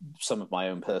of some of my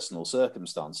own personal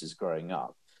circumstances growing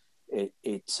up, I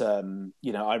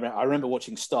remember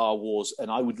watching Star Wars, and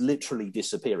I would literally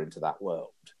disappear into that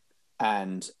world.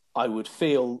 And I would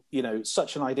feel,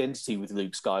 such an identity with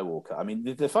Luke Skywalker. I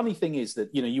mean, the funny thing is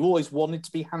that, you always wanted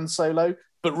to be Han Solo,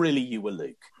 but really you were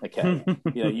Luke, okay?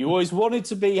 You always wanted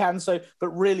to be Han Solo, but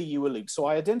really you were Luke. So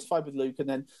I identified with Luke, and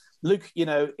then Luke,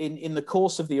 in the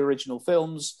course of the original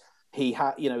films, he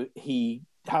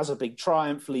has a big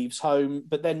triumph, leaves home,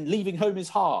 but then leaving home is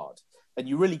hard. And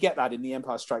you really get that in The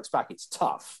Empire Strikes Back. It's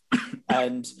tough.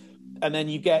 And then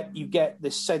you get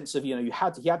this sense of, he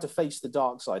had to face the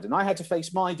dark side, and I had to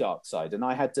face my dark side, and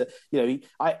I had to,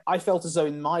 I felt as though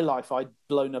in my life I'd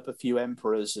blown up a few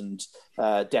emperors and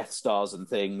Death Stars and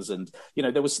things, and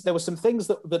there were some things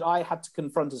that I had to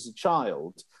confront as a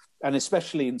child, and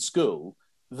especially in school,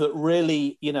 that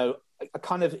really,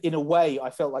 kind of in a way I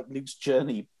felt like Luke's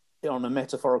journey on a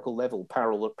metaphorical level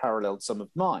paralleled some of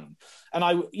mine. And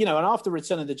and after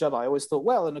Return of the Jedi, I always thought,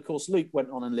 well, and of course Luke went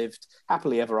on and lived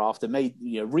happily ever after,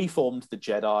 reformed the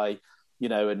Jedi,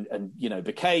 and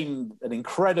became an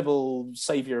incredible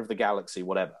savior of the galaxy,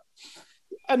 whatever.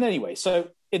 And anyway, so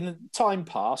in the time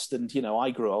passed, and I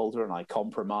grew older, and I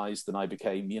compromised, and I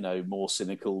became more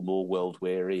cynical, more world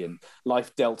weary, and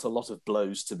life dealt a lot of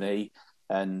blows to me.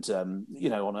 And,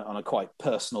 on a quite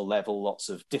personal level, lots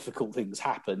of difficult things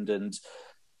happened. And,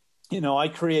 I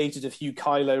created a few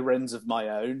Kylo Rens of my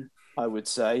own, I would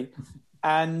say.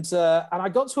 And I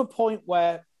got to a point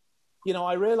where,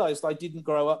 I realized I didn't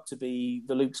grow up to be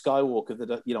the Luke Skywalker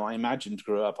that, I imagined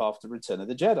grew up after Return of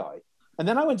the Jedi. And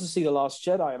then I went to see The Last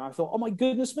Jedi, and I thought, oh, my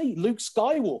goodness me, Luke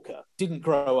Skywalker didn't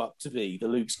grow up to be the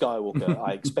Luke Skywalker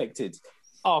I expected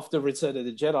after Return of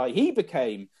the Jedi. He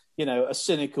became a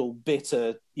cynical,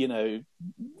 bitter, he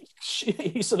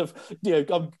sort of,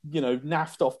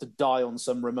 naffed off to die on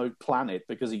some remote planet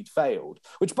because he'd failed,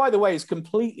 which, by the way, is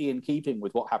completely in keeping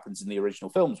with what happens in the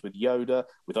original films with Yoda,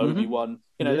 with Obi-Wan.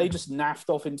 They just naffed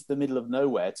off into the middle of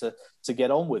nowhere to get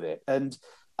on with it. And,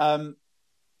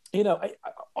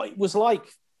 it was like,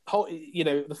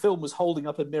 the film was holding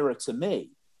up a mirror to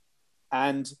me.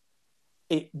 And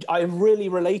I really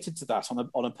related to that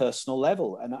on a personal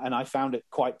level, and I found it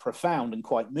quite profound and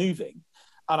quite moving.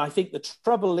 And I think the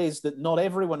trouble is that not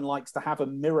everyone likes to have a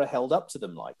mirror held up to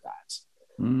them like that.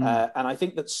 And I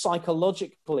think that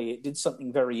psychologically it did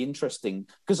something very interesting,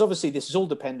 because obviously this is all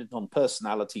dependent on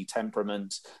personality,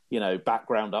 temperament,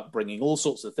 background, upbringing, all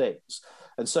sorts of things.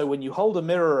 And so when you hold a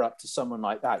mirror up to someone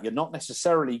like that, you're not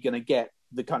necessarily going to get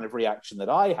the kind of reaction that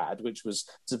I had, which was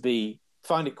to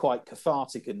find it quite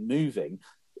cathartic and moving.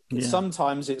 Yeah.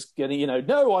 Sometimes it's going to,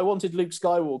 no, I wanted Luke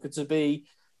Skywalker to be,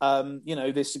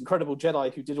 this incredible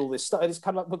Jedi who did all this stuff. And it's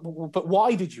kind of like, but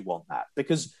why did you want that?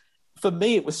 Because for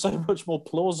me, it was so much more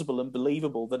plausible and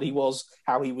believable that he was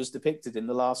how he was depicted in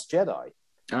The Last Jedi.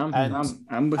 I'm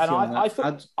with you on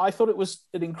that. I thought it was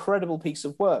an incredible piece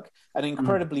of work, an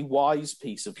incredibly wise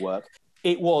piece of work.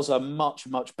 it was a much,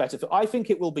 much better film. I think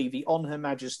it will be the On Her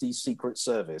Majesty's Secret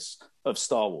Service of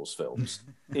Star Wars films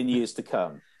in years to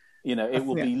come. You know, it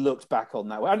will be looked back on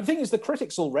that way. And the thing is, the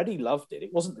critics already loved it.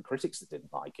 It wasn't the critics that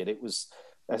didn't like it. It was,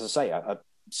 as I say, a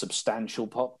substantial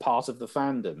part of the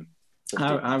fandom.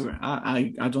 I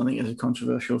don't think it's a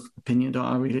controversial opinion, though.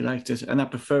 I really liked it, and I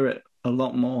prefer it a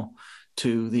lot more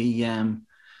to the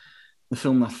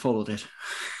film that followed it.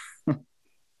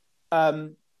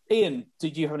 Ian,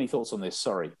 did you have any thoughts on this?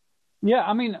 Sorry. Yeah,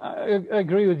 I mean, I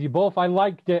agree with you both. I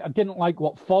liked it. I didn't like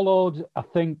what followed. I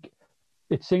think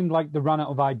it seemed like they ran out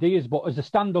of ideas, but as a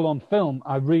standalone film,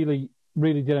 I really,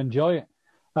 really did enjoy it.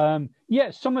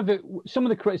 Yeah, some of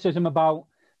the criticism about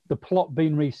the plot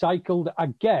being recycled, I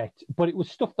get, but it was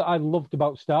stuff that I loved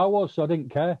about Star Wars, so I didn't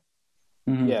care.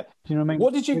 Mm-hmm. Yeah. Do you know what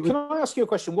I mean? Can I ask you a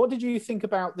question? What did you think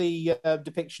about the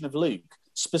depiction of Luke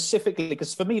specifically?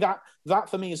 Because for me, that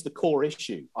for me is the core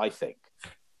issue, I think.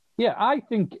 Yeah, I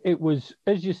think it was,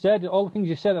 as you said, all the things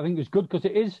you said, I think it was good, because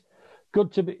it is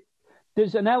good to be.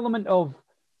 There's an element of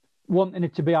wanting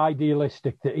it to be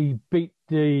idealistic, that he beat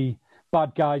the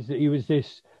bad guys, that he was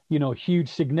this, huge,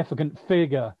 significant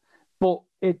figure. But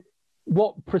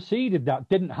what preceded that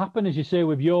didn't happen, as you say,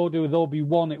 with Yoda, with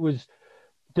Obi-Wan. It was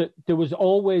that there was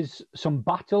always some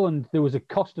battle, and there was a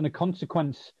cost and a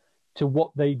consequence to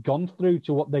what they'd gone through,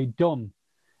 to what they'd done,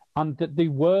 and that they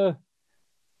were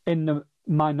in the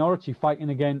minority fighting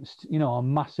against, a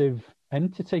massive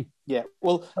entity. Yeah.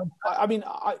 Well, I mean,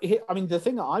 the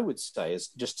thing that I would say is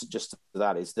just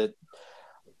that is that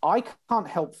I can't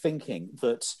help thinking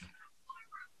that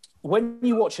when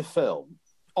you watch a film,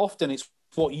 often it's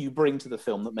what you bring to the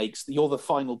film that makes you're the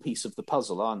final piece of the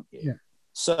puzzle, aren't you? Yeah.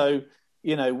 So,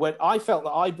 when I felt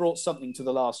that I brought something to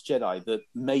The Last Jedi that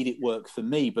made it work for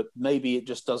me, but maybe it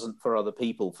just doesn't for other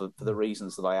people for the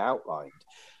reasons that I outlined.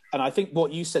 And I think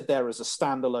what you said there as a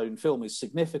standalone film is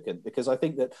significant, because I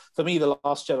think that for me, The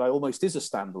Last Jedi almost is a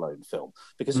standalone film,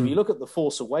 because if you look at The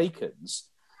Force Awakens,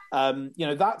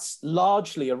 that's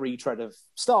largely a retread of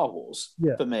Star Wars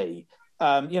for me.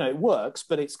 It works,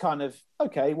 but it's kind of,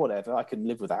 okay, whatever, I can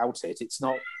live without it. It's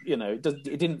not, it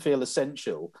didn't feel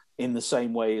essential in the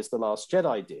same way as The Last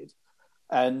Jedi did.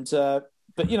 And, but,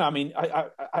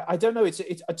 I don't know. It's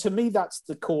to me, that's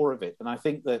the core of it. And I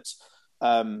think that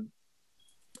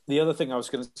the other thing I was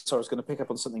going to pick up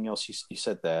on something else you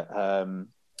said there.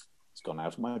 It's gone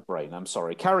out of my brain. I'm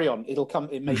sorry. Carry on.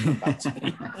 It may come back to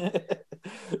me.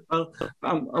 Well,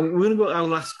 I'm going to go to our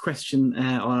last question,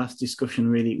 our last discussion,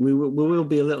 really. We will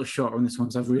be a little short on this one,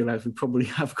 because I've realised we probably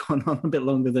have gone on a bit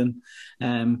longer than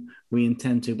we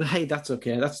intend to. But hey, that's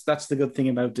okay. That's the good thing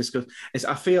about discuss. Is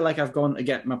I feel like I've gone to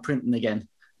get my printing again.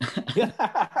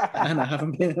 And I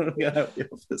haven't been able to get out of the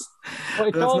office.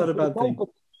 But that's not a bad thing.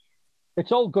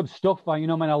 It's all good stuff. I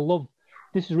love,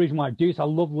 this is the reason why I do this. I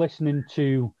love listening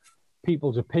to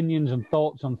people's opinions and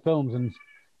thoughts on films, and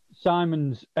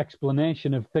Simon's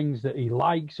explanation of things that he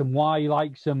likes and why he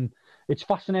likes them. It's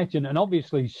fascinating, and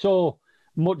obviously so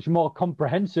much more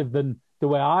comprehensive than the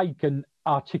way I can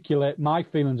articulate my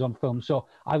feelings on film. So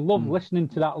I love listening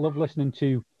to that. I love listening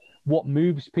to what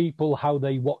moves people, how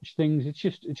they watch things. It's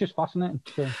just fascinating.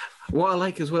 So. What I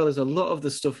like as well is a lot of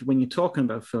the stuff when you're talking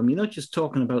about film, you're not just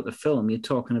talking about the film, you're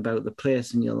talking about the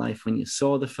place in your life when you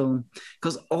saw the film,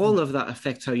 because all of that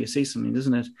affects how you see something,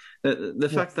 doesn't it? The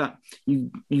fact that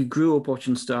you grew up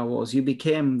watching Star Wars, you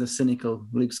became the cynical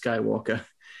Luke Skywalker.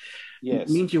 Yes.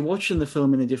 It means you're watching the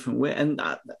film in a different way. And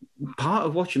part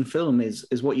of watching film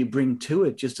is what you bring to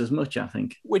it just as much, I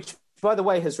think. Which, by the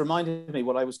way, has reminded me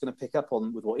what I was going to pick up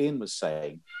on with what Ian was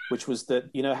saying, which was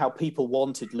that, how people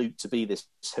wanted Luke to be this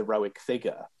heroic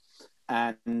figure.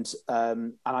 And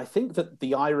I think that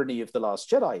the irony of The Last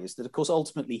Jedi is that, of course,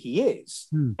 ultimately he is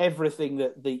everything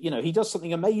that he does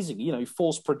something amazing. He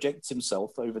force projects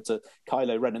himself over to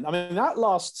Kylo Ren. And I mean, that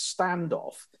last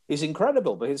standoff is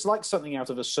incredible, but it's like something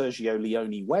out of a Sergio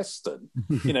Leone Western,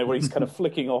 where he's kind of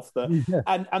flicking off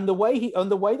and the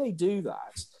way they do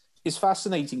that is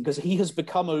fascinating, because he has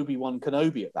become Obi-Wan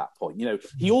Kenobi at that point.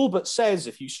 He all but says,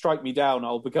 if you strike me down,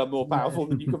 I'll become more powerful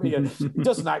than you can be. He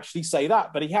doesn't actually say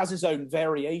that, but he has his own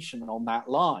variation on that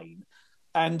line.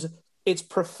 And it's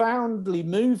profoundly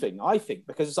moving, I think,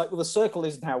 because it's like, well, the circle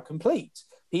is now complete.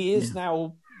 He is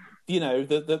now,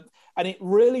 and it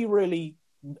really, really,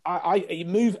 it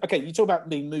moved. Okay, you talk about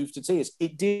being moved to tears.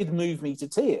 It did move me to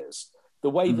tears. The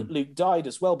way that Luke died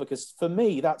as well, because for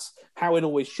me, that's how it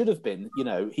always should have been.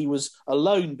 He was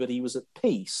alone, but he was at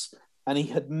peace, and he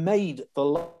had made the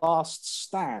last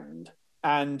stand.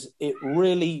 And it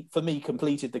really, for me,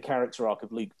 completed the character arc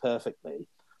of Luke perfectly.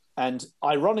 And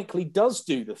ironically, does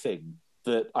do the thing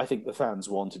that I think the fans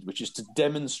wanted, which is to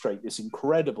demonstrate this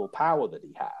incredible power that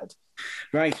he had.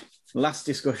 Right. Last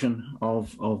discussion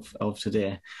of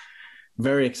today.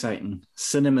 Very exciting.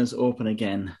 Cinemas open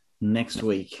again next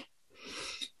week.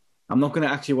 I'm not going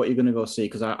to ask you what you're going to go see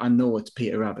because I know it's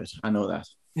Peter Rabbit. I know that.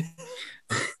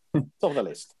 Top of the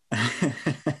list.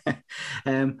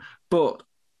 But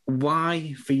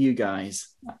why, for you guys,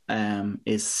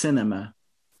 is cinema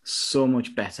so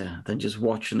much better than just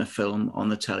watching a film on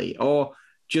the telly? Or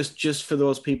just for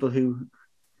those people who,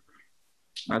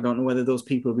 I don't know whether those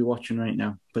people will be watching right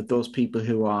now, but those people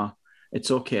who are,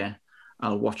 it's okay,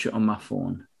 I'll watch it on my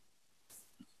phone.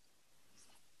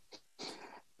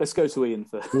 Let's go to Ian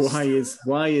first.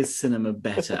 Why is cinema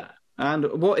better? And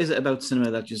what is it about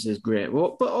cinema that just is great?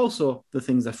 Well, but also the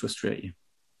things that frustrate you.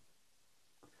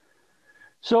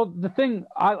 So the thing,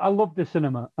 I love the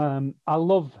cinema. I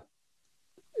love,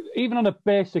 even on a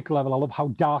basic level, I love how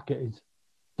dark it is.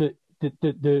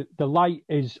 The light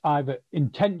is either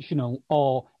intentional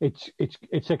or it's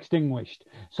extinguished.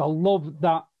 So I love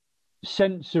that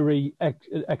sensory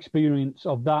experience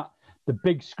of that. The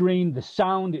big screen, the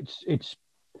sound, it's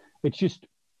just,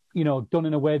 you know, done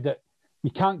in a way that you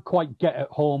can't quite get at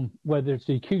home, whether it's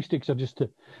the acoustics or just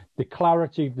the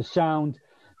clarity of the sound.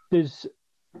 There's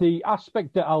the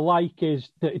aspect that I like is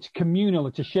that it's communal,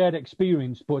 it's a shared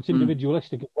experience, but it's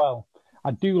individualistic as well.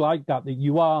 I do like that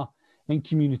you are in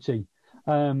community.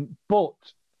 But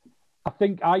I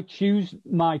think I choose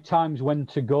my times when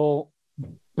to go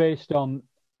based on,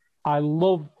 I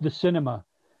love the cinema.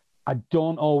 I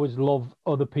don't always love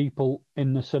other people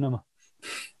in the cinema.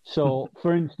 So,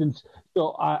 for instance,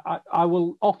 I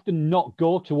will often not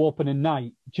go to opening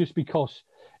night just because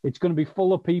it's going to be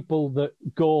full of people that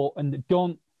go and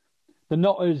they're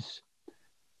not as,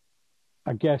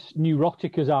 I guess,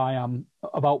 neurotic as I am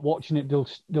about watching it.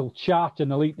 They'll chat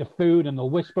and they'll eat the food and they'll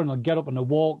whisper and they'll get up and they'll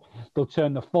walk. They'll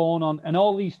turn the phone on, and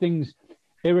all these things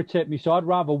irritate me. So I'd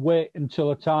rather wait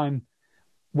until a time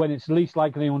when it's least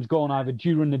likely anyone's going, either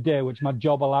during the day, which my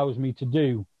job allows me to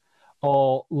do,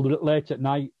 or late at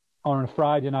night or on a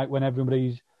Friday night when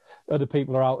other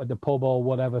people are out at the pub or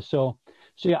whatever. So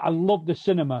yeah, I love the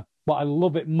cinema, but I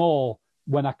love it more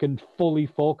when I can fully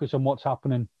focus on what's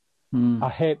happening. I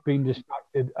hate being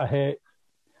distracted.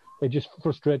 It just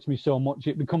frustrates me so much.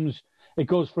 It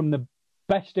goes from the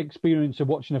best experience of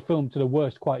watching a film to the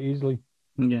worst quite easily.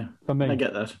 Yeah, for me. I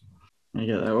get that. What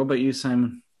about you,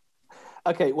 Simon?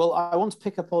 Okay, well, I want to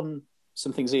pick up on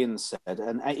some things Ian said,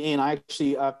 and Ian, I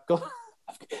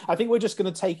think we're just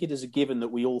going to take it as a given that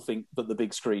we all think that the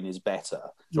big screen is better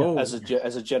as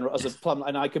a general, as a plumb.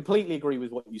 And I completely agree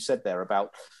with what you said there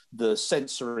about the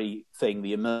sensory thing,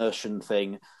 the immersion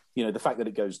thing. You know, the fact that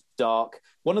it goes dark.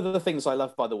 One of the things I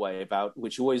love, by the way, about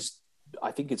which always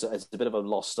I think it's a bit of a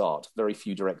lost art. Very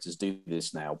few directors do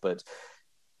this now, but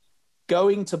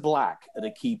going to black at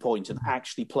a key point and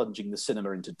actually plunging the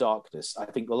cinema into darkness. I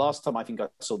think the last time I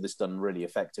saw this done really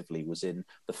effectively was in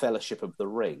The Fellowship of the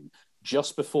Ring,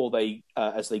 just before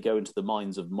as they go into the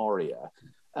mines of Moria.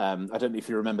 I don't know if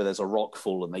you remember, there's a rock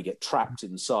fall and they get trapped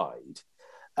inside.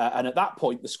 And at that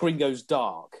point, the screen goes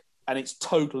dark and it's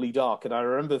totally dark. And I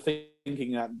remember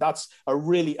thinking that's a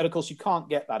really, and of course you can't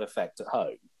get that effect at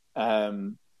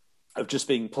home. Of just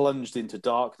being plunged into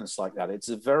darkness like that. It's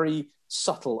a very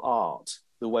subtle art,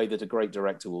 the way that a great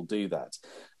director will do that.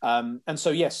 And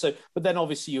so, yes, but then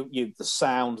obviously you the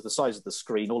sound, the size of the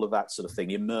screen, all of that sort of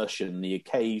thing, immersion, the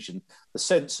occasion, the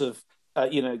sense of,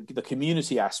 the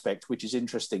community aspect, which is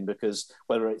interesting because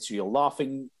whether it's you're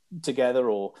laughing together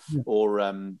or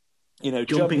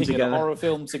jumping in a horror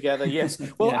film together. Yes.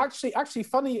 Well, actually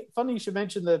funny you should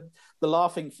mention the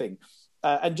laughing thing.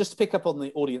 And just to pick up on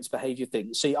the audience behavior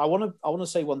thing, see, I want to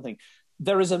say one thing.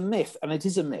 There is a myth, and it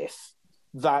is a myth,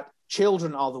 that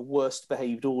children are the worst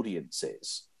behaved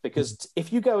audiences. Because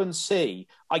if you go and see,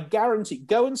 I guarantee,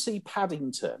 go and see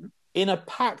Paddington in a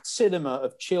packed cinema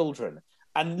of children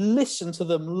and listen to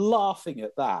them laughing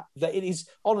at that. That it is,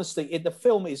 honestly, the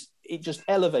film it just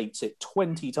elevates it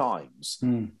 20 times.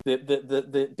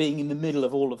 The being in the middle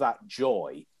of all of that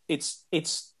joy. It's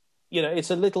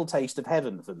a little taste of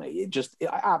heaven for me.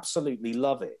 I absolutely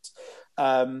love it.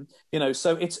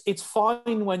 So it's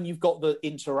fine when you've got the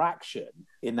interaction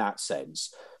in that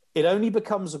sense. It only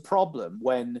becomes a problem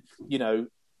when,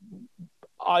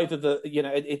 either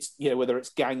whether it's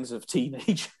gangs of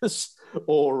teenagers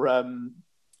or,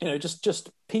 just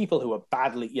people who are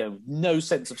badly, no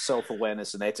sense of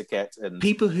self-awareness and etiquette, and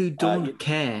people who don't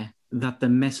care that they're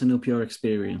messing up your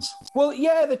experience. Well,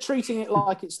 yeah, they're treating it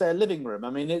like it's their living room. I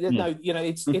mean,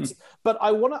 it's. But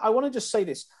I want to just say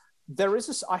this: there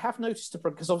is I have noticed,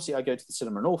 because obviously I go to the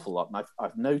cinema an awful lot, and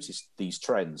I've noticed these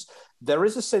trends. There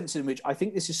is a sense in which I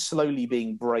think this is slowly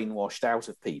being brainwashed out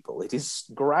of people. It is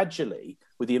gradually,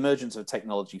 with the emergence of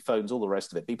technology, phones, all the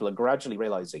rest of it, people are gradually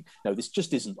realizing, no, this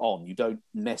just isn't on. You don't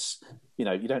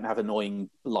you don't have annoying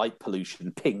light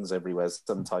pollution pings everywhere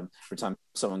every time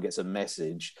someone gets a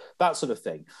message, that sort of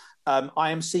thing.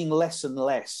 I am seeing less and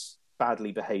less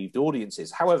badly behaved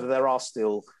audiences. However, there are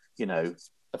still,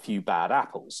 a few bad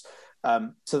apples.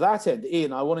 To that end,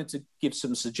 Ian, I wanted to give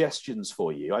some suggestions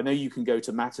for you. I know you can go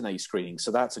to matinee screenings,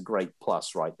 so that's a great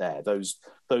plus right there.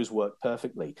 Those work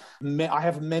perfectly. I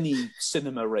have many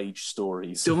cinema rage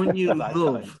stories.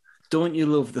 Don't you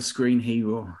love the screen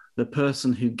hero, the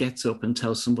person who gets up and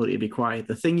tells somebody to be quiet,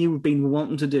 the thing you've been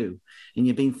wanting to do and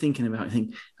you've been thinking about, you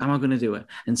think, am I going to do it?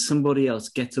 And somebody else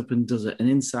gets up and does it, and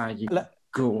inside you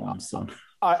go on, son.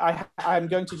 I'm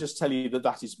going to just tell you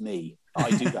that is me. I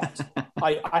do that.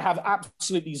 I have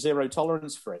absolutely zero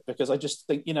tolerance for it, because I just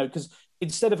think, because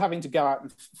instead of having to go out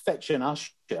and fetch an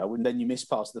usher and then you miss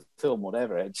parts of the film,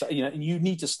 whatever, it's, you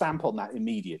need to stamp on that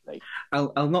immediately.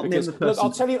 I'll not name the person. Look,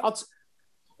 I'll tell you.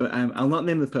 I'll not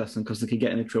name the person because they could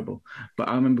get into trouble. But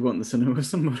I remember going to the cinema with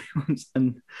somebody once,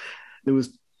 and there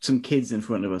was some kids in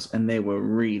front of us, and they were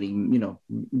really,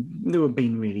 they were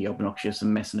being really obnoxious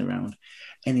and messing around.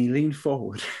 And he leaned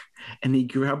forward and he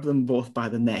grabbed them both by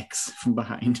the necks from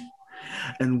behind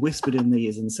and whispered in their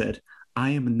ears and said, "I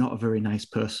am not a very nice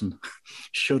person.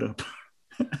 Shut up."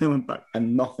 And I went back,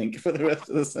 and nothing for the rest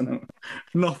of the cinema.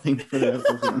 Nothing for the rest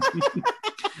of the cinema.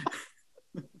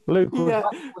 Luke,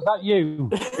 was that you?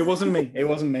 It wasn't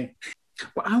me.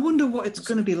 But I wonder what it's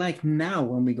going to be like now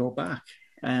when we go back.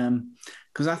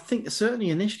 Because I think certainly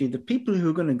initially the people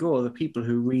who are going to go are the people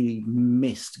who really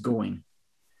missed going.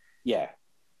 Yeah.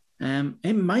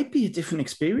 It might be a different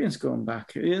experience going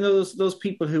back. Those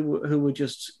people who were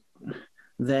just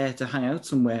there to hang out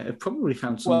somewhere have probably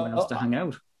found somewhere else to hang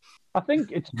out. I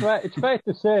think it's fair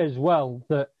to say as well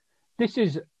that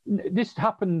this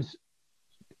happens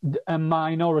a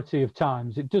minority of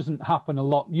times. It doesn't happen a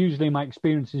lot. Usually my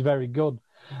experience is very good,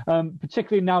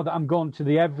 particularly now that I'm going to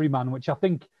the Everyman, which I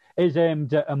think is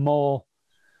aimed at a more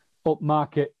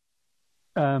upmarket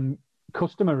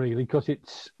customer, really, because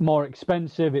it's more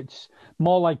expensive. It's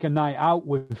more like a night out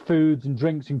with foods and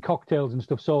drinks and cocktails and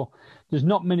stuff. So there's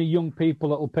not many young people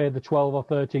that will pay the £12 or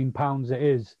 £13 it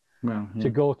is to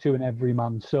go to an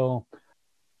Everyman. So,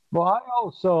 but I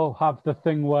also have the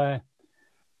thing where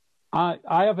I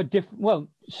have a different. Well,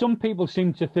 some people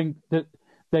seem to think that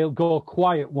they'll go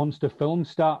quiet once the film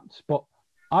starts, but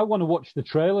I want to watch the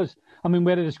trailers. I mean,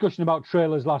 we had a discussion about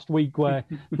trailers last week where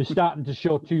they're starting to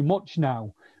show too much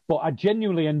now. But I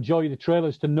genuinely enjoy the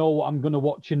trailers to know what I'm going to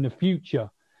watch in the future.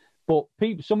 But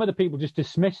some of the people just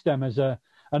dismiss them as an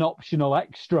optional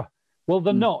extra. Well,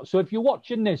 they're not. So if you're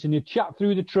watching this and you chat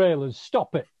through the trailers,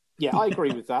 stop it. Yeah, I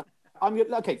agree with that. I'm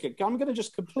going to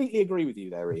just completely agree with you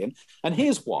there, Ian. And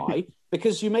here's why.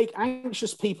 Because you make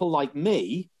anxious people like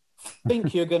me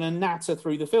think you're going to natter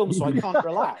through the film, so I can't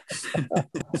relax.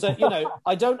 So,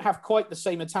 I don't have quite the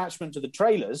same attachment to the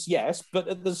trailers, yes, but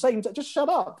at the same time, just shut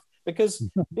up. Because,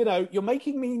 you're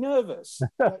making me nervous.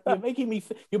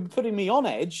 You're putting me on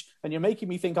edge, and you're making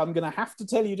me think I'm going to have to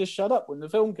tell you to shut up when the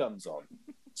film comes on.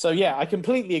 So, yeah, I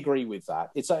completely agree with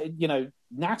that. It's,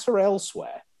 natter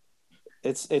elsewhere.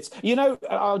 It's I've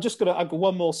got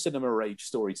one more cinema rage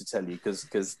story to tell you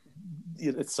because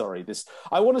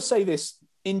I want to say this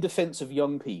in defense of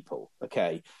young people,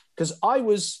 okay? Because I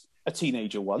was a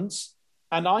teenager once,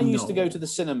 and I used to go to the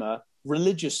cinema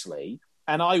religiously.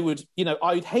 And I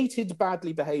hated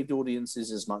badly behaved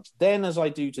audiences as much then as I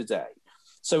do today.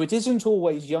 So it isn't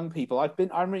always young people. I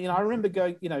remember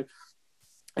going,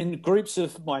 in groups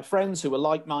of my friends who were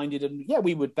like-minded, and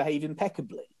we would behave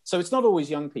impeccably. So it's not always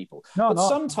young people.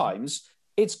 Sometimes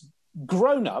it's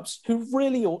grown-ups who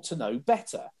really ought to know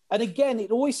better. And again,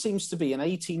 it always seems to be an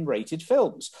 18-rated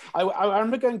films. I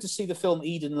remember going to see the film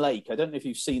Eden Lake. I don't know if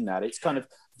you've seen that. It's kind of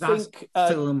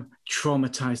film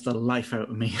traumatized the life out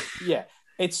of me. Yeah,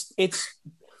 it's.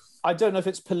 I don't know if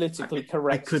it's politically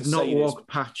correct. I could not walk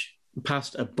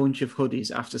past a bunch of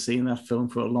hoodies after seeing that film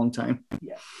for a long time.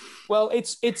 Yeah, well,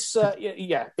 it's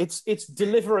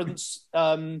deliverance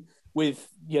with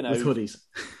hoodies.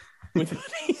 With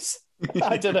hoodies.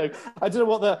 I don't know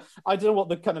what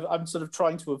the kind of. I'm sort of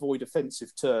trying to avoid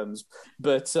offensive terms,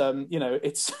 but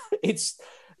it's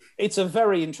a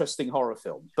very interesting horror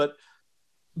film, but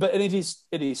it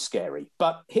is scary.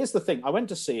 But here's the thing: I went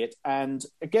to see it, and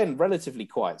again, relatively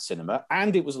quiet cinema,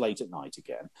 and it was late at night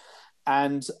again.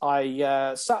 And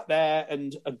I sat there,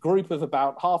 and a group of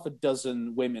about half a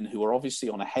dozen women who were obviously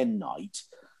on a hen night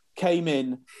came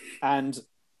in and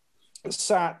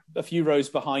sat a few rows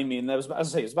behind me, and there was, as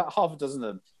I say, it was about half a dozen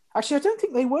of them. Actually, I don't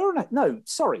think they were on a, no,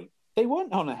 sorry, they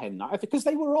weren't on a hen night because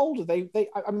they were older. I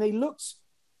mean, they looked.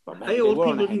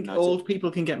 Well, Old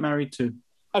people can get married too.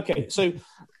 Okay, so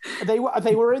they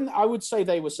were in. I would say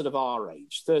they were sort of our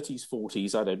age, 30s,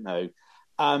 40s. I don't know,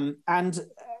 and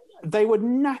they were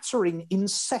nattering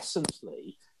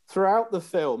incessantly throughout the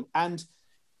film. And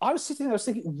I was sitting there, I was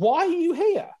thinking, why are you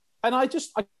here? And I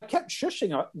kept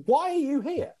shushing her. Why are you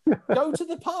here? Go to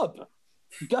the pub.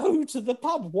 Go to the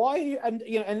pub. Why?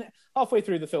 And halfway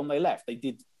through the film, they left. They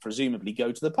did presumably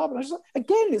go to the pub. And I was like,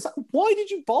 again, it's like, why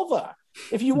did you bother?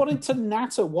 If you wanted to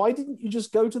natter, why didn't you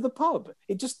just go to the pub?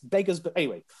 It just beggars. But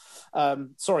anyway,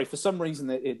 sorry. For some reason,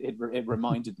 it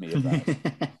reminded me of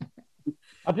that.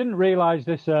 I didn't realise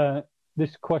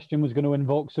this question was going to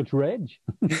invoke such rage.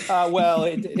 Well,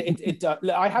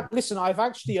 I've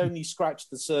actually only scratched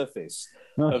the surface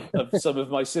of some of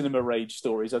my cinema rage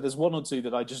stories. There's one or two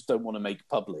that I just don't want to make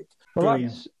public. Well,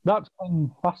 that's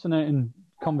been fascinating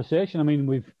conversation. I mean,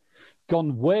 we've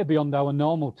gone way beyond our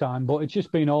normal time, but it's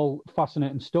just been all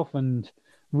fascinating stuff, and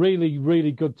really,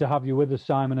 really good to have you with us,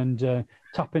 Simon, and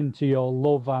tap into your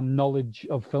love and knowledge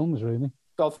of films, really.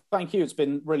 Well, thank you. It's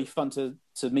been really fun to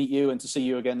meet you and to see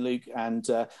you again, Luke. And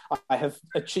I have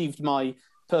achieved my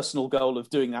personal goal of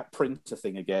doing that printer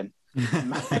thing again.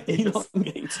 It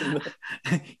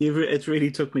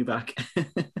really took me back.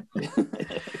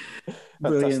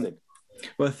 Brilliant.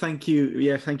 Well, thank you.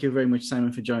 Yeah, thank you very much,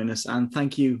 Simon, for joining us. And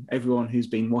thank you, everyone who's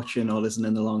been watching or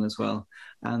listening along as well.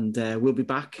 And we'll be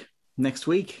back next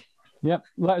week. Yep.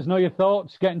 Let us know your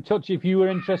thoughts. Get in touch if you were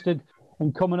interested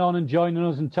in coming on and joining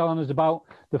us and telling us about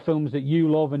the films that you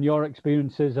love and your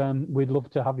experiences. We'd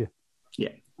love to have you.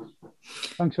 Yeah.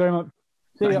 Thanks very much.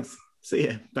 See ya. See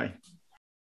ya. Bye.